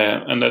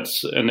 and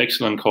that's an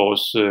excellent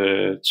course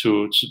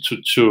to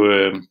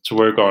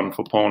work on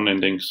for pawn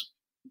endings,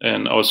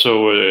 and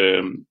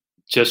also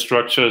chess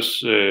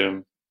structures.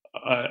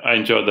 I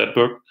enjoyed that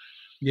book.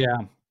 Yeah,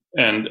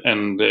 and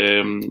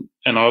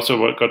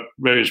also got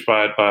very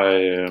inspired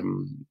by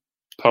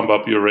Pump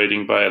Up Your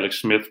Rating by Alex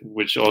Smith,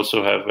 which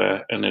also have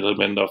an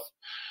element of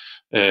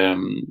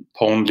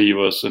pawn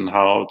levers and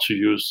how to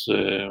use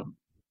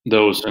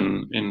those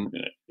in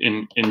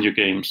your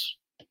games.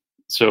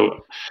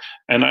 So,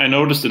 and I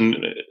noticed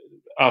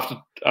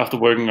after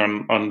working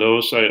on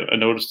those, I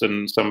noticed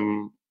in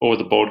some over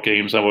the board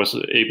games I was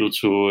able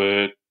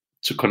to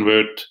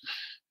convert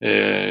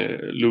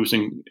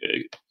losing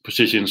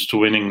positions to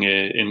winning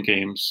in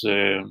games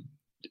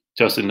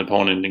just in the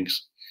pawn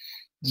endings.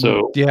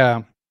 So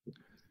yeah.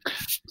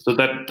 So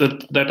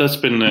that has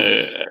been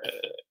a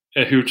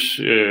huge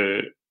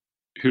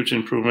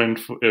improvement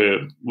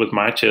with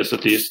my chess,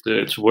 at least,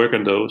 to work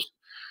on those,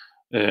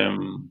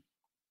 and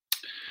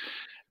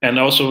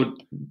also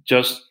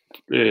just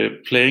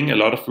playing a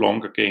lot of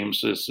longer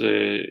games is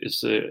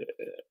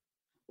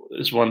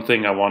one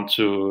thing I want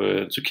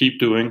to keep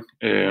doing,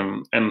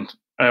 and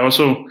I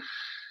also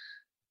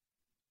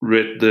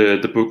read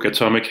the book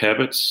Atomic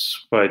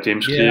Habits by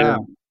James Clear.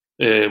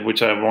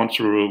 Which I want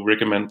to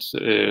recommend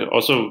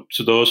also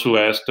to those who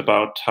asked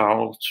about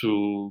how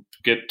to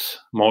get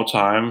more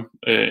time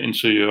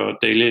into your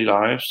daily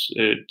lives.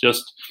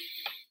 Just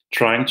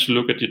trying to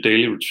look at your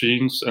daily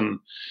routines and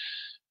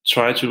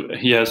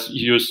he has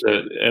used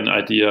an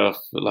idea of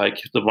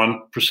like the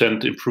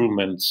 1%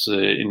 improvements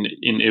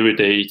in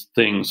everyday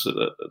things.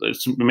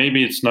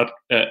 Maybe it's not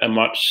a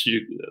much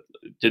you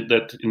did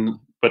that in,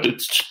 but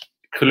it's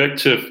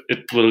collective.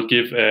 It will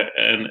give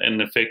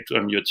an effect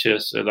on your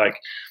chess. Like,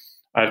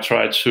 I've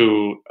tried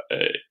to.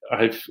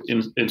 I've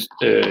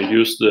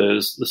used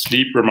the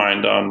sleep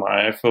reminder on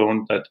my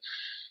iPhone that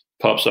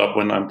pops up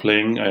when I'm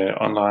playing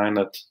online.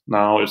 That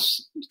now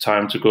it's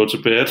time to go to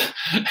bed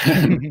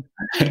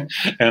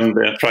and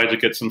try to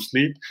get some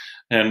sleep.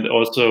 And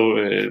also,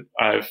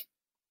 I've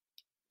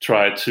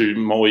tried to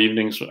more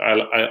evenings.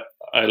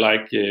 I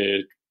like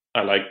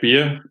I like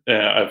beer.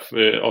 I've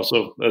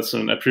also, that's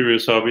a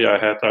previous hobby I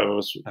had.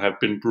 have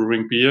been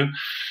brewing beer,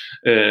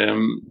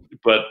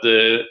 but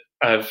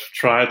I've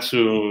tried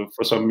for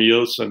some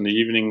meals in the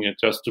evening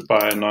just to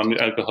buy a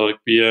non-alcoholic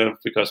beer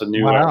because I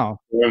knew I was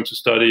going to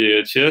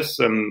study chess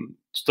and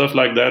stuff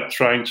like that.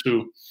 Trying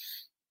to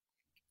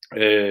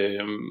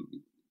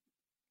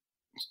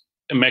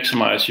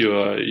maximize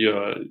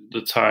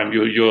the time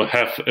you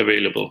have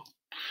available.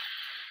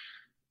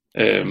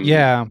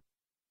 I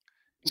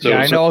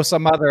know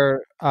some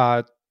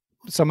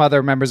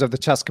other members of the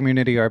chess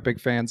community are big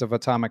fans of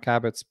Atomic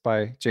Habits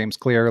by James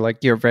Clear,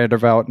 like Geert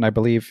Vanderveld, and I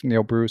believe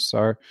Neil Bruce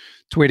are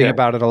tweeting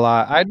about it a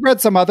lot. I'd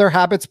read some other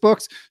habits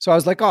books, so I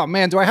was like, oh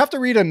man, do I have to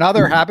read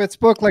another habits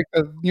book, like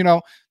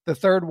the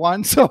third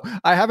one? So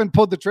I haven't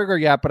pulled the trigger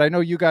yet, but I know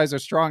you guys are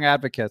strong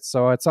advocates,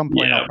 so at some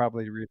point I'll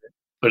probably read it.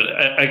 But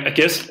I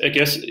guess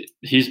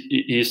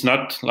he's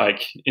not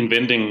like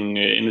inventing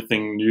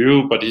anything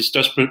new, but he's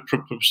just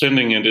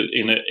presenting it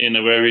in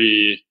a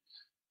very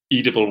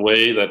eatable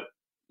way that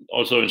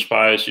also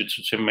inspires you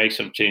to make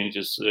some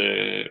changes.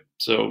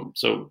 So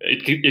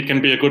it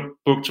can be a good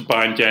book to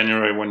buy in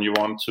January when you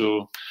want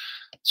to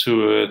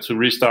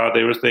restart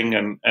everything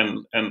and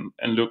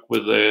look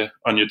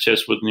on your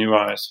chest with new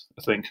eyes,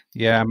 I think.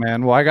 Yeah,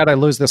 man. Well, I got to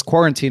lose this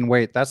quarantine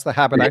weight. That's the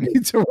habit I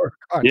need to work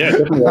on. Yeah,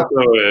 definitely.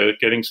 Also,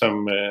 getting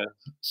some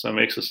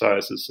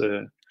exercise is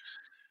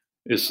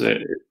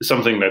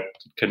something that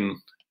can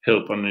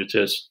help on your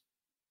chest.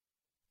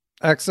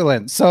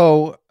 Excellent.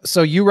 So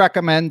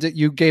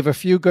you gave a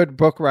few good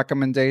book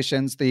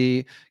recommendations.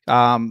 The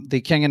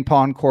King and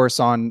Pawn course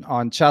on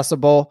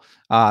Chessable,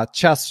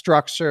 chess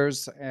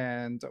structures,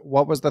 and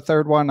what was the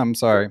third one? I'm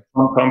sorry.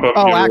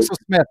 Axel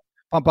Smith,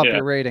 Pump Up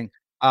Your Rating.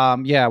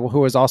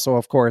 Who is also,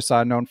 of course,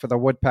 known for the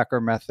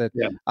Woodpecker method.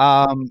 Yeah.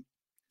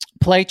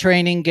 Play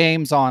training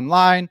games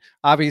online.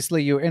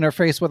 Obviously, you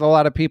interface with a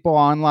lot of people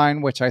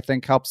online, which I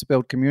think helps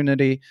build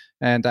community,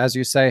 and as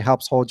you say,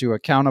 helps hold you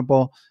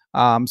accountable.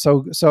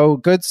 So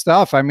good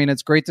stuff. I mean,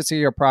 it's great to see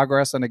your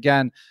progress. And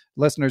again,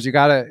 listeners, you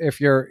gotta,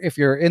 if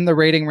you're in the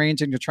rating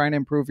range and you're trying to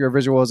improve your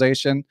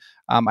visualization,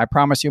 I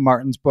promise you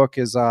Martin's book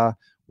is a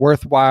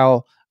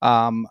worthwhile,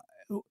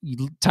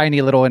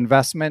 tiny little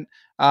investment.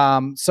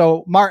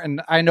 So Martin,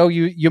 I know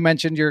you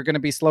mentioned you're going to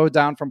be slowed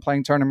down from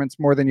playing tournaments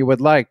more than you would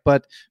like,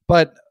 but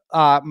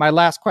my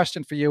last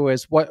question for you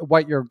is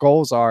what your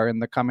goals are in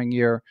the coming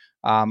year,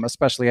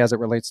 especially as it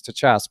relates to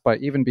chess,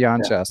 but even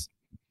beyond chess.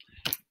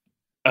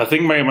 I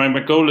think my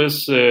goal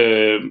is,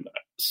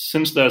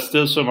 since there's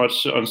still so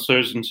much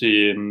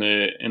uncertainty in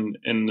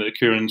the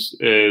current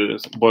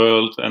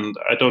world, and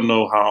I don't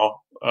know how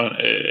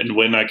and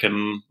when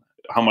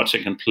how much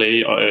I can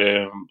play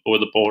over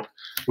the board,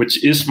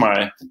 which is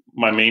my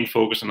main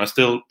focus, and I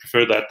still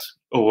prefer that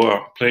over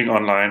playing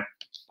online.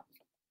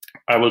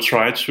 I will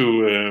try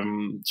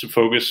to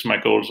focus my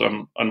goals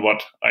on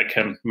what I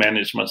can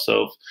manage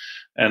myself,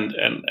 and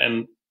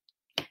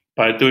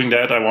by doing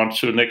that, I want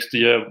to next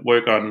year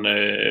work on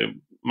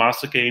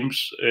master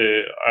games.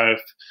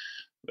 I've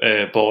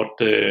bought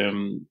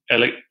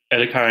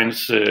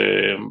Alekine's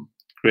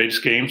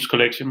Greatest Games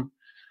collection,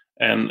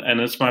 and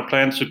it's my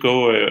plan to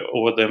go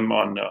over them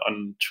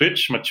on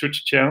Twitch, my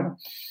Twitch channel.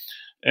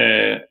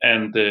 I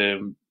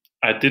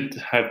did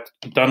have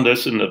done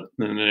this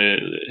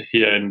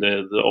here in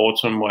the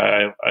autumn,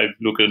 where I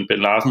look at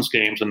Ben Larsen's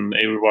games, and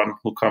everyone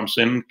who comes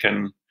in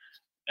can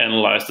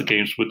analyze the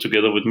games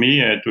together with me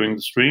during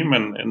the stream,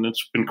 and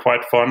it's been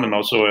quite fun, and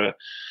also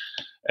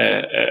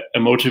a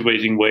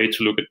motivating way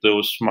to look at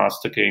those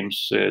master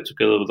games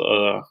together with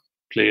other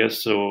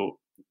players. So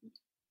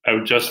I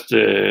would just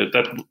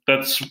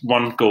that's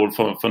one goal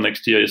for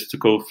next year, is to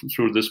go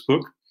through this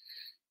book,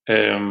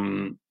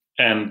 and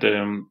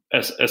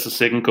as a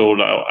second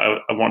goal,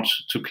 I want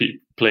to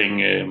keep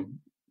playing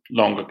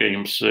longer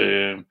games.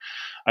 I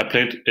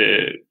played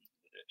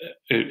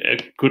a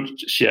good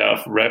share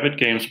of rapid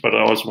games, but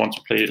I also want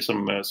to play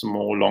some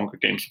more longer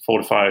games,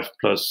 45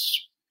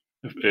 plus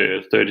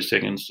 30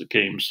 seconds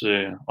games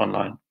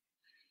online.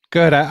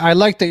 Good. I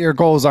like that your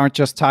goals aren't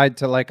just tied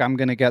to like, I'm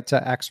going to get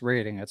to X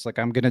rating. It's like,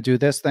 I'm going to do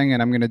this thing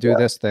and I'm going to do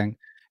this thing.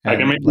 And I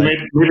can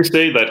maybe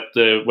say that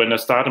when I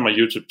started my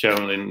YouTube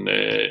channel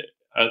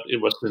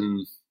it was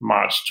in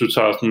March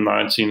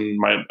 2019,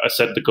 I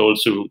set the goal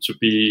to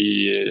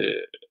be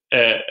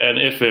an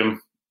FM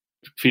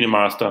FIDE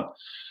Master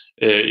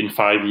in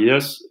 5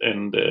 years,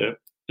 and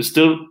it's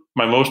still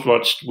my most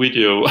watched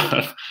video.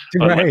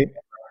 Right.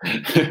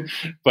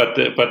 But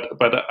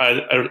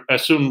I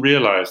soon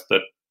realized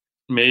that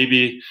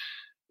maybe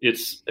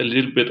it's a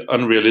little bit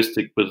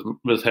unrealistic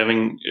with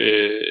having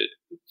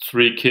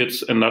 3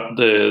 kids and not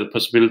the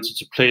possibility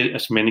to play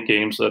as many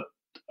games that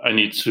I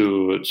need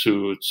to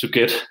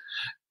get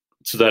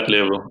to that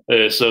level.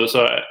 So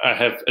I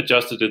have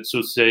adjusted it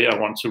to say I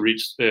want to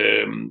reach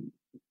 2,000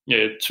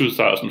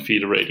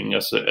 FIDE rating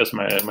as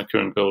my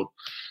current goal.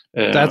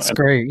 That's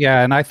great.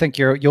 Yeah, and I think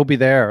you'll be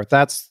there.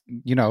 That's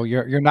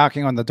you're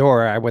knocking on the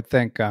door, I would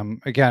think.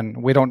 Again,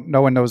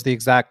 no one knows the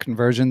exact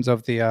conversions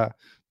of the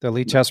the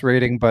Elite Chess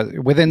rating, but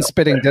within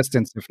spitting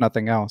distance, if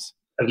nothing else.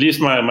 At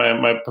least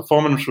my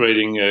performance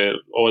rating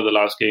over the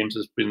last games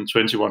has been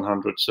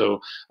 2100. So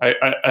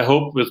I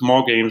hope with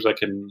more games I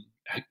can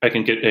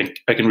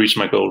reach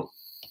my goal.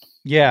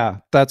 Yeah,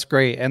 that's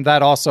great, and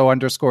that also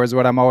underscores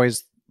what I'm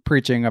always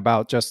preaching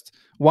about: just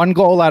one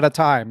goal at a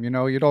time.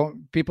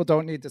 People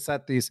don't need to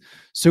set these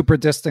super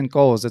distant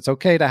goals. It's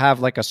okay to have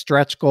like a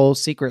stretch goal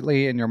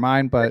secretly in your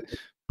mind, but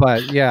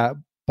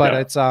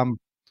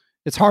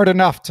it's hard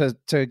enough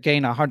to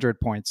gain 100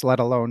 points, let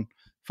alone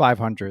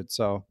 500.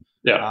 So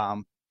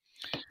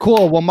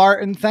cool. Well,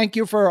 Martin, thank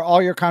you for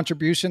all your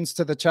contributions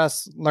to the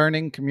chess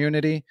learning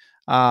community.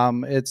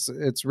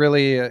 It's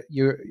really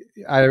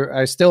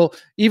I still,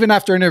 even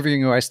after interviewing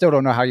you, I still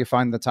don't know how you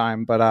find the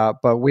time,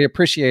 but we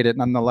appreciate it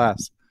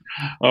nonetheless.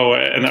 Oh,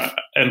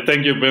 and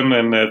thank you, Ben,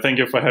 and thank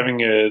you for having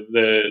your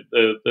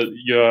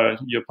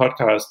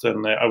podcast.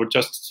 And I would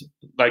just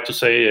like to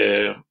say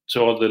to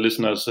all the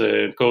listeners,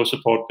 go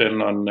support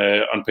Ben on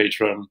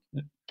Patreon.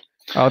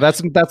 Oh,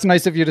 that's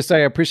nice of you to say.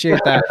 I appreciate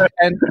that.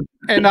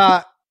 And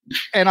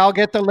I'll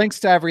get the links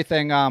to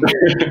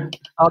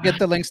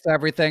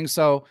everything.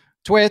 So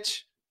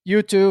Twitch,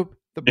 YouTube,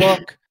 the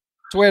book,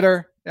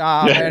 Twitter,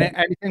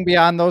 anything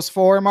beyond those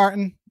four,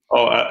 Martin?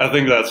 Oh, I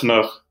think that's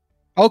enough.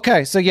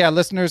 Okay, so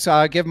listeners,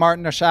 give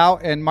Martin a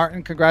shout, and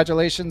Martin,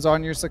 congratulations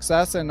on your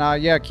success, and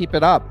keep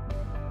it up.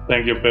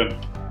 Thank you, Ben.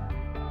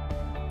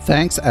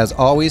 Thanks, as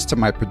always, to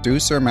my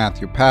producer,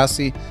 Matthew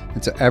Passy,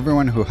 and to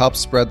everyone who helps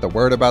spread the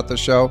word about the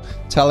show,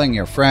 telling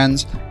your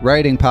friends,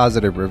 writing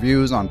positive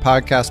reviews on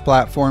podcast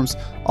platforms.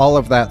 All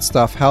of that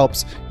stuff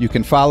helps. You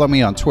can follow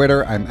me on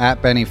Twitter. I'm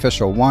at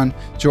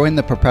BennyFischel1. Join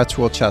the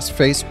Perpetual Chess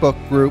Facebook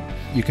group.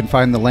 You can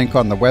find the link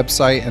on the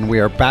website, and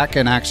we are back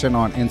in action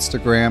on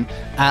Instagram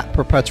at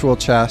Perpetual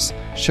Chess,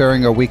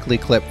 sharing a weekly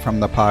clip from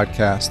the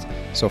podcast.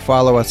 So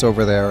follow us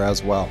over there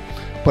as well.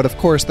 But of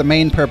course, the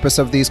main purpose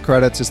of these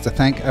credits is to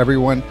thank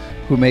everyone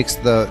who makes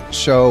the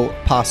show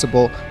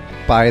possible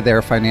by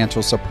their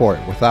financial support.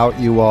 Without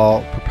you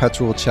all,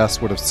 Perpetual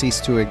Chess would have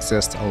ceased to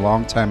exist a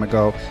long time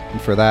ago, and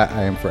for that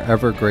I am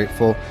forever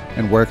grateful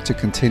and work to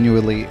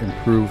continually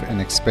improve and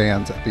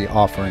expand the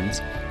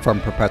offerings from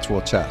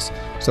Perpetual Chess.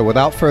 So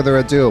without further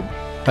ado,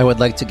 I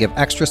would like to give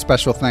extra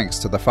special thanks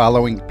to the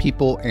following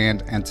people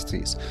and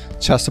entities: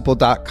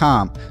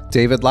 Chessable.com,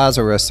 David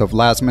Lazarus of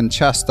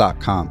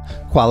LazmanChess.com,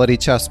 Quality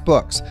Chess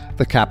Books,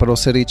 the Capital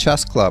City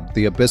Chess Club,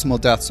 the Abysmal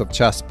Deaths of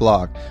Chess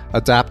blog,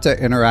 Adapta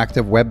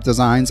Interactive Web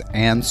Designs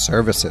and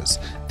Services,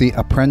 the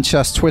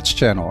Apprentice Twitch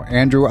channel,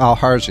 Andrew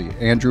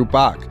Alharji, Andrew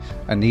Bach,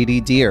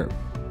 Aniti Deer,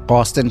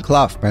 Austin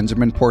Clough,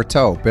 Benjamin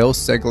Porteau, Bill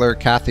Sigler,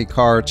 Kathy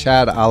Carr,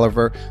 Chad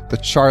Oliver, the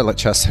Charlotte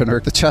Chess Center,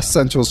 the Chess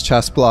Central's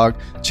chess blog,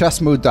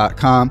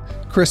 chessmood.com,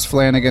 Chris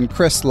Flanagan,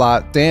 Chris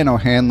Lott, Dan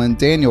O'Hanlon,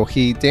 Daniel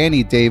He,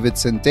 Danny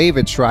Davidson,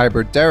 David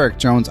Schreiber, Derek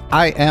Jones.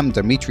 I am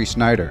Dimitri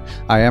Schneider.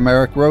 I am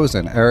Eric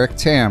Rosen, Eric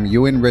Tam,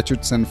 Ewan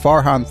Richardson,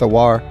 Farhan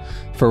Thawar,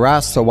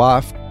 Faraz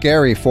Sawaf,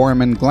 Gary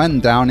Foreman, Glenn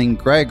Downing,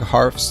 Greg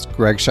Harfst,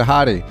 Greg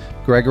Shahadi,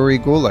 Gregory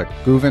Gulick,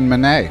 Guven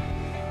Manet,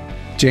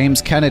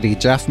 James Kennedy,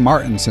 Jeff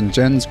Martinson,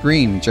 Jens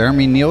Green,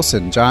 Jeremy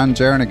Nielsen, John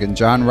Jernigan,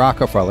 John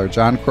Rockefeller,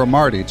 John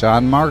Cromartie,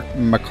 John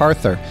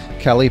MacArthur,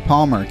 Kelly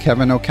Palmer,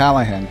 Kevin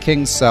O'Callaghan,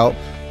 King Selt,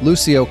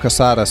 Lucio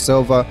Casada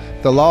Silva,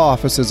 the law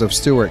offices of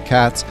Stuart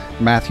Katz,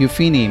 Matthew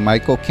Feeney,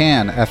 Michael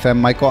Cann, FM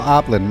Michael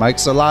Oplin, Mike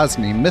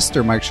Zelazny,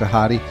 Mr. Mike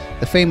Shahadi,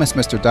 the famous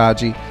Mr.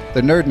 Dodgy,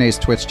 the Nerdnaze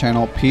Twitch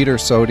channel, Peter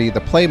Sodi,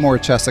 the Playmore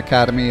Chess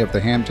Academy of the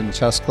Hampton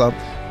Chess Club,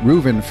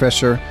 Reuven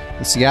Fisher,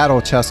 the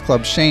Seattle Chess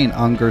Club, Shane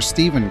Unger,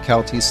 Stephen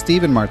Kelty,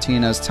 Stephen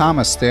Martinez,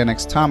 Thomas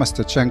Stanix, Thomas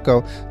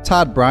Tachenko,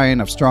 Todd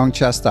Bryan of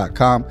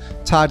StrongChess.com,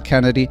 Todd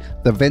Kennedy,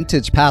 the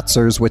Vintage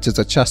Patzers, which is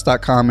a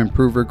Chess.com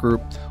improver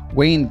group,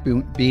 Wayne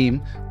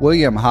Beam,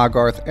 William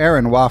Hogarth,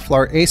 Aaron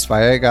Waffler, Ace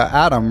Viega,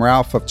 Adam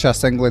Ralph of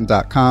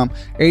ChessEngland.com,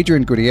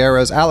 Adrian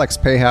Gutierrez, Alex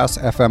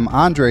Payhouse, FM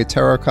Andre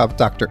Terakov,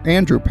 Dr.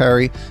 Andrew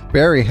Perry,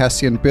 Barry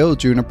Hessian, Bill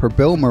Juniper,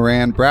 Bill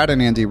Moran, Brad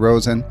and Andy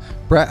Rosen,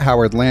 Brett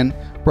Howard Lynn,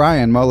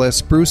 Brian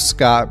Mullis, Bruce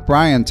Scott,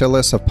 Brian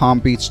Tillis of Palm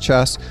Beach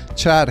Chess,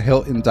 Chad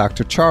Hilton,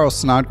 Dr. Charles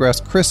Snodgrass,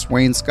 Chris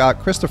Wainscott,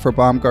 Christopher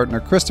Baumgartner,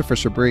 Christopher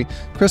Chabris,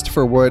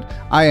 Christopher Wood,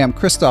 I am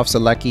Christoph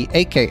Zalecki,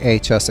 aka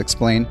Chess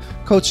Explained,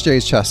 Coach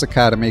J's Chess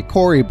Academy,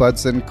 Corey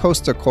Budson,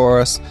 Costa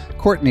Chorus,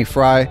 Courtney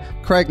Fry,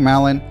 Craig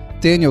Mallon,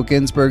 Daniel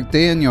Ginsberg,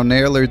 Daniel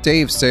Naylor,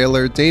 Dave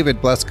Saylor, David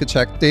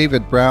Bleskacek,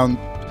 David Brown,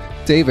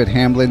 David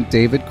Hamlin,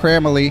 David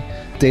Cramley,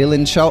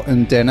 Dalen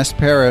Shelton, Dennis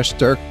Parrish,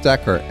 Dirk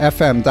Decker,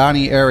 FM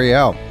Donnie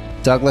Ariel,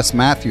 Douglas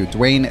Matthew,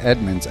 Dwayne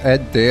Edmonds,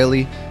 Ed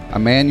Daly,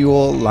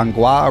 Emmanuel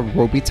Langlois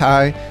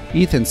Robitaille,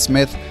 Ethan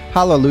Smith,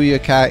 Hallelujah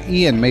Cat,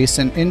 Ian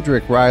Mason,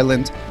 Indrick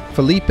Ryland,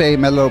 Felipe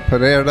Melo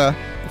Pereira,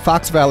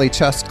 Fox Valley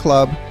Chess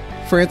Club,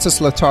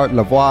 Francis Letarte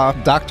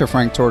Lavoie, Dr.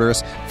 Frank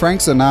Tortoise,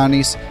 Frank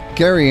Zananis,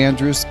 Gary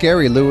Andrews,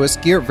 Gary Lewis,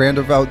 Geert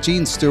Vanderveld,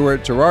 Gene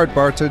Stewart, Gerard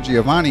Barta,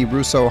 Giovanni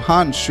Russo,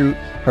 Hans Schut,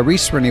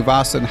 Harish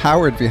Srinivasan,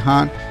 Howard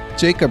Vihan,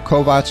 Jacob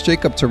Kovacs,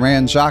 Jacob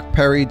Turan, Jacques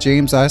Perry,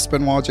 James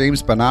Espinwall,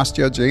 James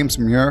Bonastia, James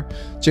Muir,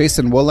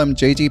 Jason Woolham,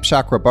 Jaydeep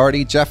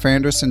Chakrabarty, Jeff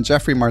Anderson,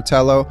 Jeffrey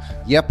Martello,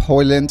 Yep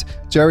Hoyland,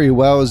 Jerry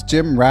Wells,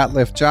 Jim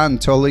Ratliff, John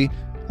Tully,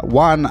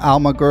 Juan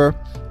Almagur,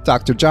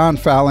 Dr. John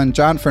Fallon,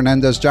 John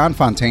Fernandez, John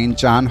Fontaine,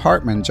 John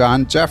Hartman,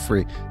 John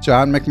Jeffrey,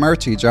 John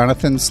McMurtry,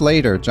 Jonathan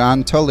Slater,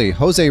 John Tully,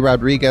 Jose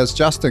Rodriguez,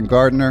 Justin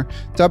Gardner,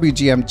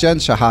 WGM Jen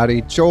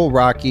Shahadi, Joel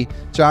Rocky,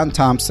 John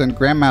Thompson,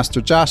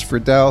 Grandmaster Josh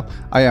Friedel,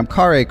 I am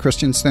Kare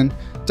Christensen,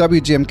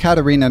 WGM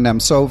Katerina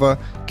Nemtsova,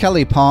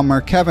 Kelly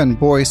Palmer, Kevin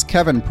Boyce,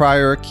 Kevin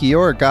Pryor,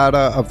 Kiora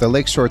Gata of the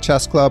Lakeshore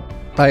Chess Club,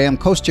 I am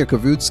Kostya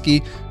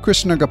Kavutsky,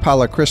 Krishna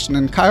Gopala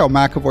Krishnan, Kyle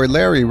McAvoy,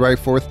 Larry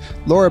Ryforth,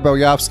 Laura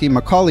Belyovsky,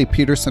 Macaulay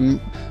Peterson,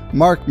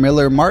 Mark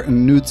Miller,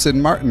 Martin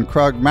Knudsen, Martin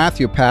Krug,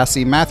 Matthew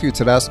Passy, Matthew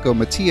Tedesco,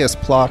 Matthias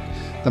Plock,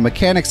 the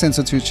Mechanics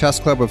Institute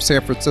Chess Club of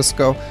San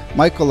Francisco,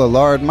 Michael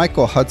Allard,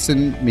 Michael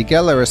Hudson,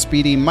 Miguel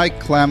Aristide, Mike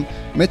Clem,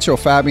 Mitchell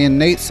Fabian,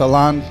 Nate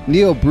Salon,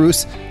 Neil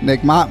Bruce,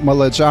 Nigmat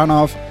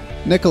Mulajanov,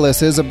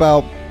 Nicholas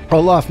Isabel,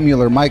 Olaf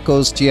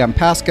Mueller-Michaels, GM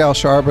Pascal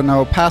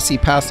Charbonneau, Passy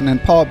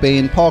Passanen, Paul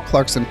Bain, Paul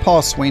Clarkson,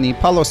 Paul Sweeney,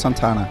 Paulo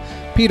Santana,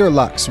 Peter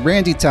Lux,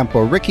 Randy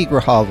Tempo, Ricky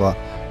Grijalva,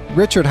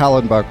 Richard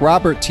Hallenbuck,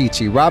 Robert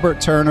Tichy,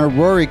 Robert Turner,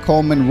 Rory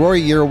Coleman,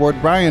 Rory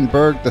Yearwood, Ryan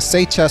Berg, the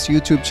Say Chess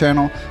YouTube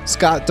channel,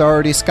 Scott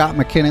Doherty, Scott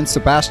McKinnon,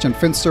 Sebastian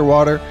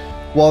Finsterwater,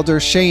 Walder,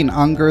 Shane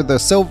Unger, the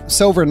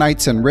Silver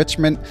Knights in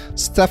Richmond,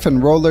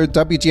 Stefan Roller,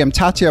 WGM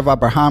Tatyev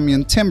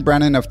Abrahamian, Tim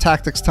Brennan of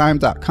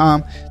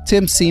TacticsTime.com,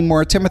 Tim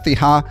Seymour, Timothy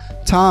Ha,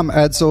 Tom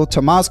Edsel,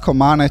 Tomas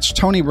Komanich,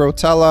 Tony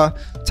Rotella,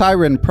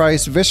 Tyron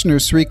Price, Vishnu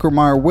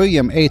Srikumar,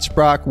 William H.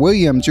 Brock,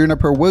 William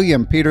Juniper,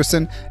 William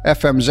Peterson,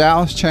 FM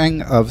Zhao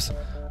Cheng of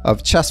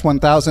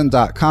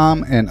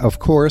Chess1000.com, and of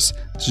course,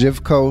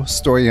 Zhivko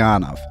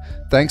Stoyanov.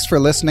 Thanks for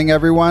listening,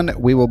 everyone.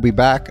 We will be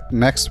back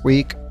next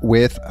week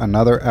with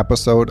another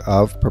episode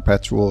of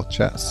Perpetual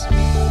Chess.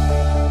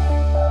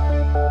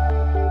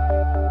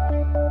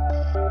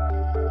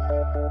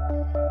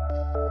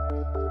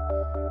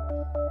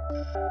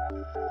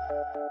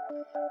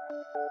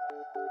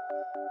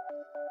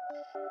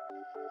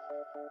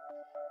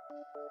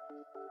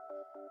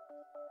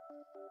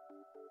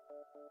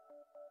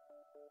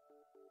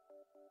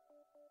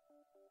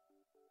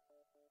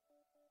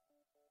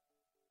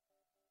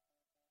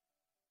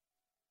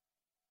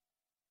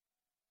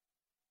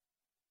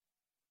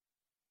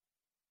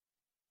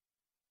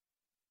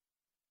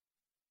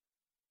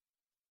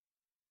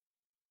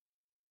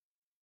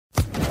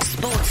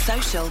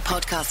 Social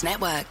Podcast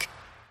Network.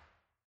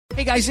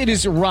 Hey guys, it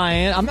is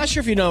Ryan. I'm not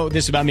sure if you know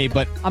this about me,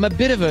 but I'm a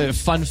bit of a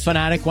fun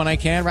fanatic when I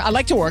can. I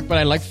like to work, but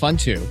I like fun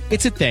too.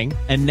 It's a thing.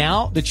 And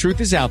now the truth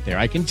is out there.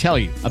 I can tell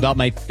you about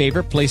my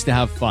favorite place to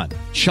have fun.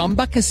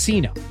 Chumba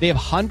Casino. They have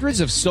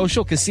hundreds of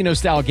social casino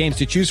style games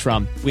to choose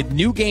from with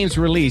new games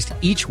released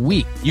each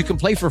week. You can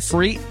play for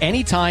free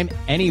anytime,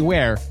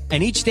 anywhere.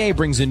 And each day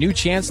brings a new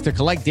chance to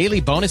collect daily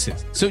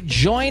bonuses. So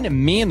join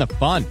me in the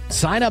fun.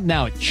 Sign up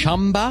now at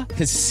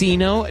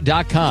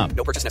ChumbaCasino.com.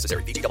 No purchase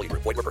necessary. VGW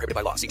Group. Void where prohibited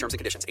by law. See terms and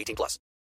conditions. 18+.